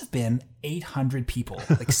there must have been 800 people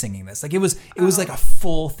like singing this. Like it was like a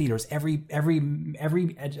full theater. It was every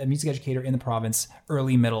music educator in the province,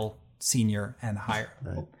 early, middle, senior, and higher,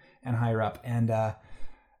 right, and higher up. And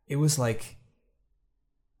it was like,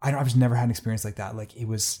 I've just never had an experience like that. Like it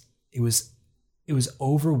was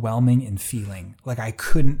overwhelming in feeling. Like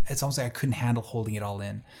it's almost like I couldn't handle holding it all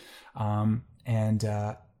in.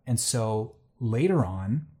 And so later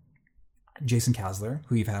on, Jason Kasler,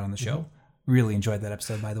 who you've had on the show, really enjoyed that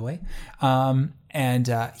episode, by the way. And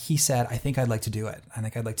he said, I think I'd like to do it. I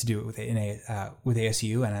think I'd like to do it with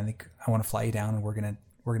ASU. And I think I want to fly you down, and we're going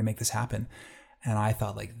to make this happen. And I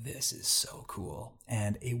thought, like, this is so cool.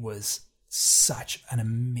 And it was such an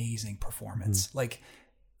amazing performance. Like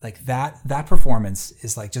that performance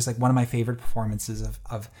is like just like one of my favorite performances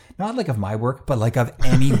of not like of my work, but like of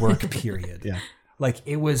any work period. Yeah. Like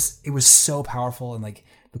it was so powerful, and like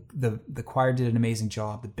the choir did an amazing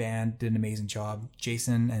job. The band did an amazing job.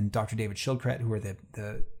 Jason and Dr. David Schildkret, who were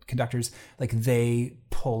the conductors, like they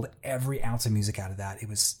pulled every ounce of music out of that. It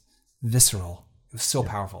was visceral. It was so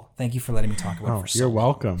powerful. Thank you for letting me talk about it for so long. You're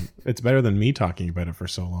welcome. It's better than me talking about it for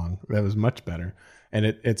so long. That was much better. And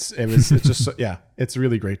it's just so, yeah, it's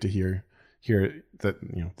really great to hear that,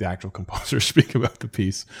 the actual composer speak about the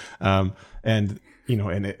piece. And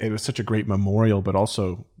it was such a great memorial, but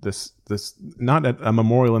also this not a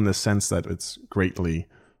memorial in the sense that it's greatly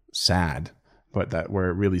sad, but that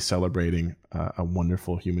we're really celebrating a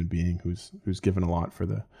wonderful human being who's given a lot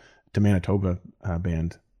to Manitoba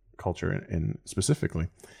band culture in specifically.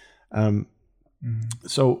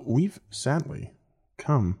 So we've sadly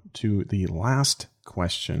come to the last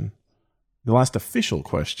question, the last official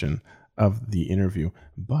question of the interview,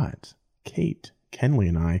 but Kate, Kenley,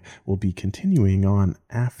 and I will be continuing on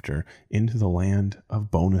after into the land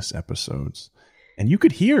of bonus episodes. And you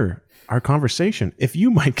could hear our conversation. If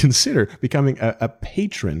you might consider becoming a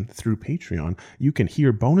patron through Patreon, you can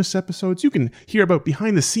hear bonus episodes. You can hear about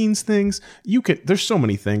behind the scenes things. There's so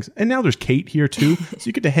many things. And now there's Kate here too. So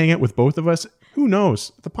you get to hang out with both of us. Who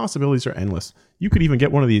knows? The possibilities are endless. You could even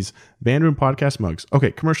get one of these Bandroom podcast mugs.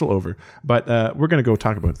 Okay, commercial over. But we're going to go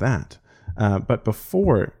talk about that. But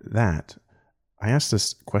before that, I asked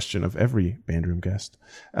this question of every Bandroom guest.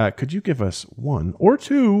 Could you give us one or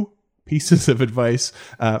two pieces of advice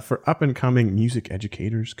for up-and-coming music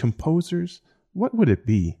educators, composers? What would it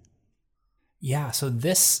be? Yeah, so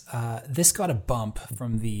this got a bump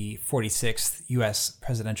from the 46th U.S.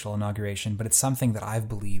 presidential inauguration, but it's something that I've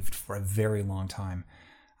believed for a very long time,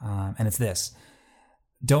 and it's this.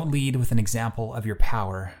 Don't lead with an example of your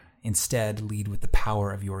power. Instead, lead with the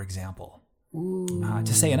power of your example.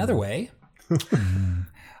 To say another way,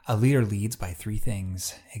 a leader leads by three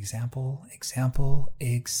things: example, example,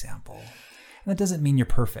 example. And that doesn't mean you're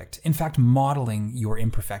perfect. In fact, modeling your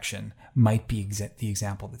imperfection might be the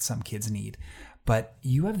example that some kids need. But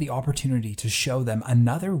you have the opportunity to show them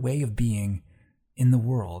another way of being in the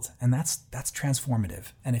world. And that's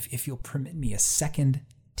transformative. And if you'll permit me a second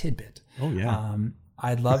tidbit. Oh, yeah.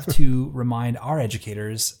 I'd love to remind our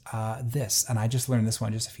educators this. And I just learned this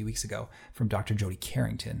one just a few weeks ago from Dr. Jody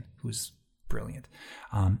Carrington, who's brilliant.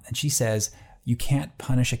 And she says, you can't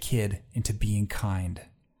punish a kid into being kind.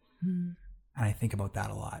 And I think about that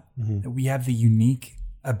a lot. Mm-hmm. We have the unique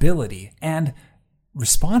ability and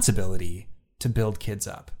responsibility to build kids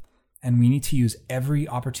up. And we need to use every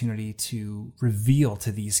opportunity to reveal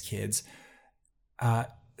to these kids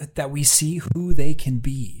that we see who they can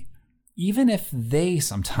be, even if they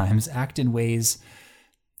sometimes act in ways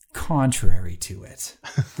contrary to it.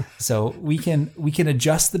 So we can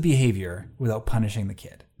adjust the behavior without punishing the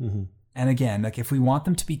kid. Mm-hmm. And again, like if we want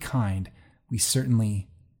them to be kind, we certainly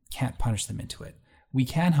can't punish them into it. We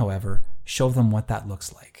can, however, show them what that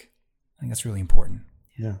looks like. I think that's really important.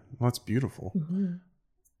 Yeah, well, that's beautiful. Mm-hmm.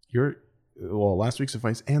 Last week's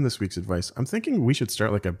advice and this week's advice. I'm thinking we should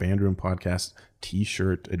start like a Bandroom podcast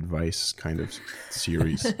T-shirt advice kind of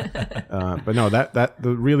series. But no,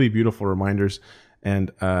 the really beautiful reminders.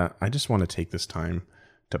 And I just want to take this time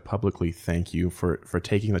to publicly thank you for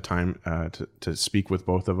taking the time to speak with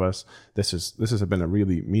both of us. This has been a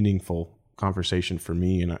really meaningful conversation for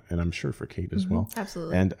me, and I'm sure for Kate as well.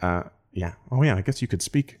 Absolutely. And yeah. Oh yeah, I guess you could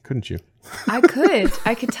speak, couldn't you? I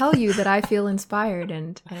could tell you that I feel inspired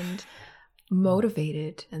and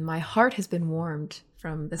motivated, and my heart has been warmed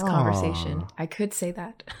from this conversation. I could say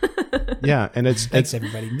that. Yeah, and thanks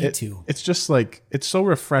everybody. Me too. It's just like, it's so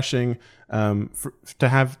refreshing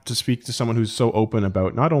to speak to someone who's so open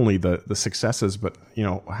about not only the successes, but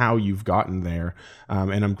how you've gotten there.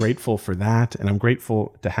 And I'm grateful for that, and I'm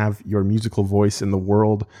grateful to have your musical voice in the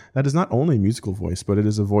world. That is not only a musical voice, but it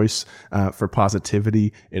is a voice for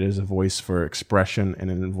positivity. It is a voice for expression and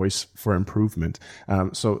a voice for improvement.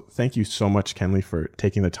 So thank you so much, Kenley, for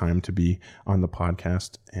taking the time to be on the podcast.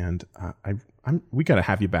 And we got to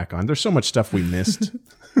have you back on. There's so much stuff we missed.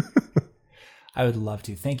 I would love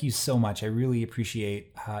to. Thank you so much. I really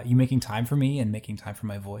appreciate you making time for me and making time for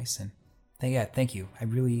my voice. And thank you. It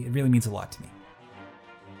really means a lot to me.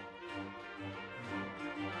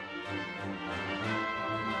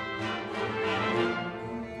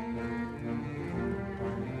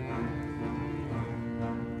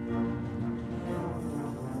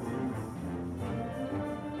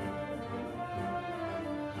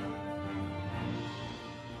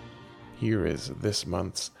 Here is this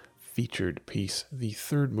month's featured piece, the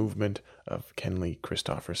third movement of Kenley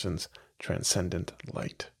Christofferson's Transcendent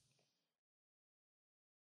Light.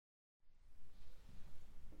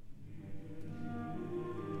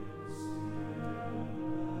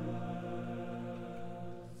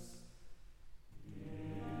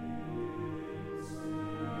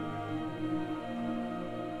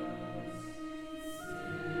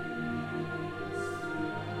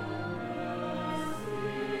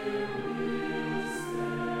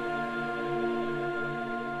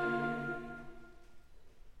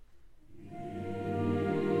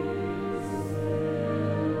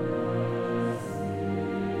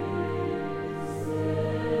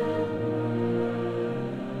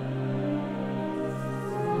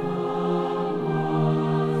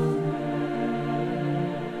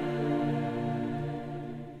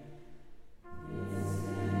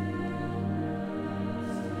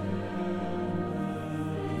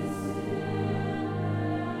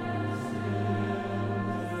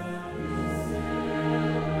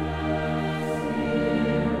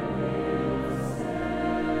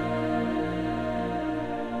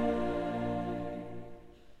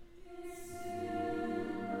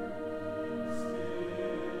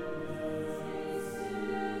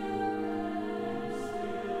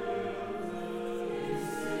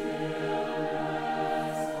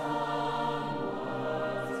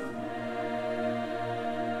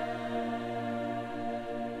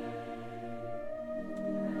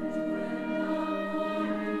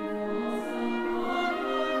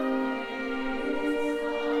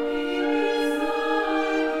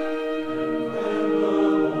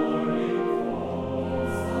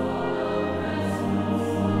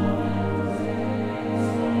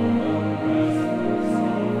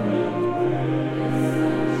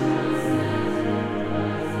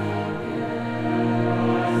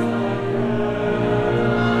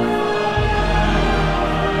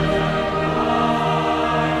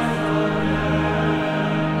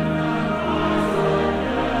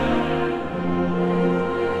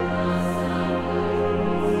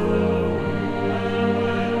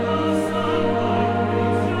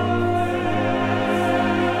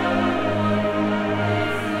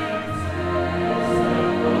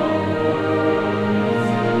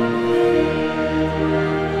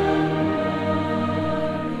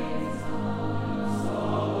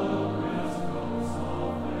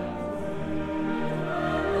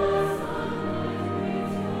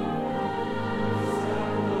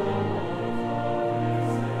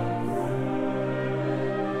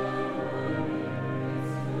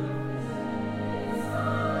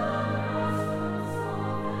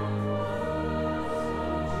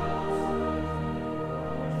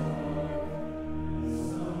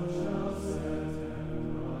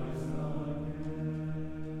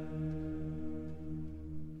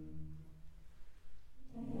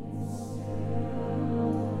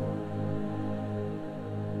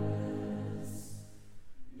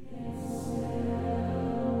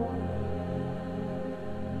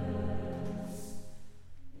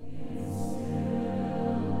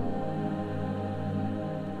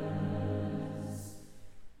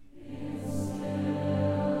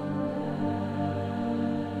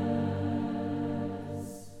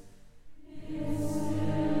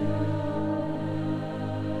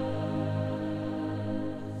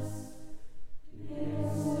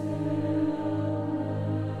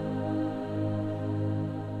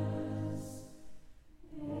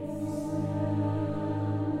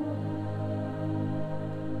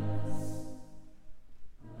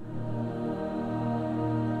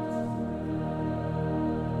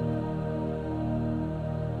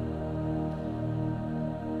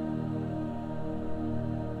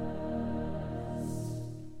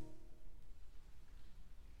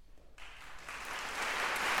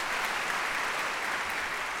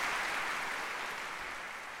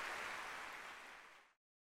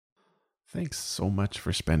 Thanks so much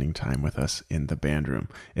for spending time with us in the band room.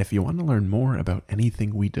 If you want to learn more about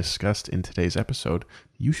anything we discussed in today's episode,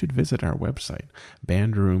 you should visit our website,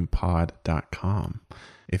 bandroompod.com.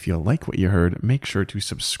 If you like what you heard, make sure to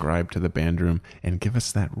subscribe to the Band Room and give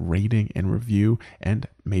us that rating and review, and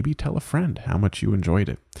maybe tell a friend how much you enjoyed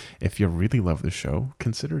it. If you really love the show,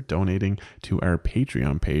 consider donating to our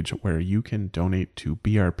Patreon page, where you can donate to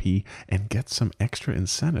BRP and get some extra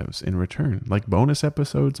incentives in return, like bonus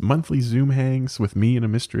episodes, monthly Zoom hangs with me and a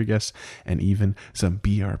mystery guest, and even some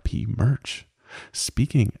BRP merch.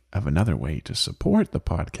 Speaking of another way to support the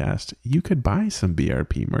podcast, you could buy some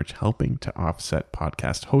BRP merch, helping to offset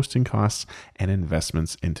podcast hosting costs and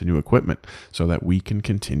investments into new equipment, so that we can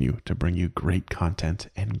continue to bring you great content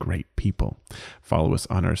and great people. Follow us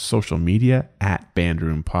on our social media at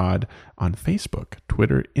BandroomPod on Facebook,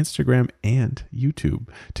 Twitter, Instagram, and YouTube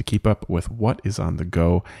to keep up with what is on the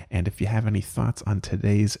go. And if you have any thoughts on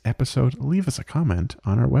today's episode, leave us a comment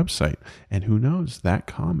on our website. And who knows, that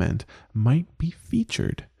comment might be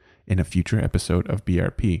featured in a future episode of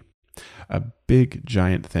BRP. A big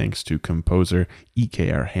giant thanks to composer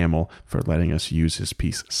E.K.R. Hamill for letting us use his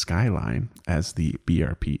piece Skyline as the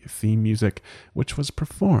BRP theme music, which was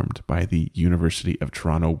performed by the University of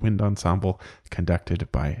Toronto Wind Ensemble, conducted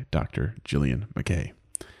by Dr. Gillian McKay.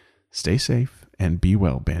 Stay safe and be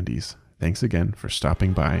well, bandies. Thanks again for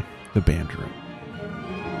stopping by the Band Room.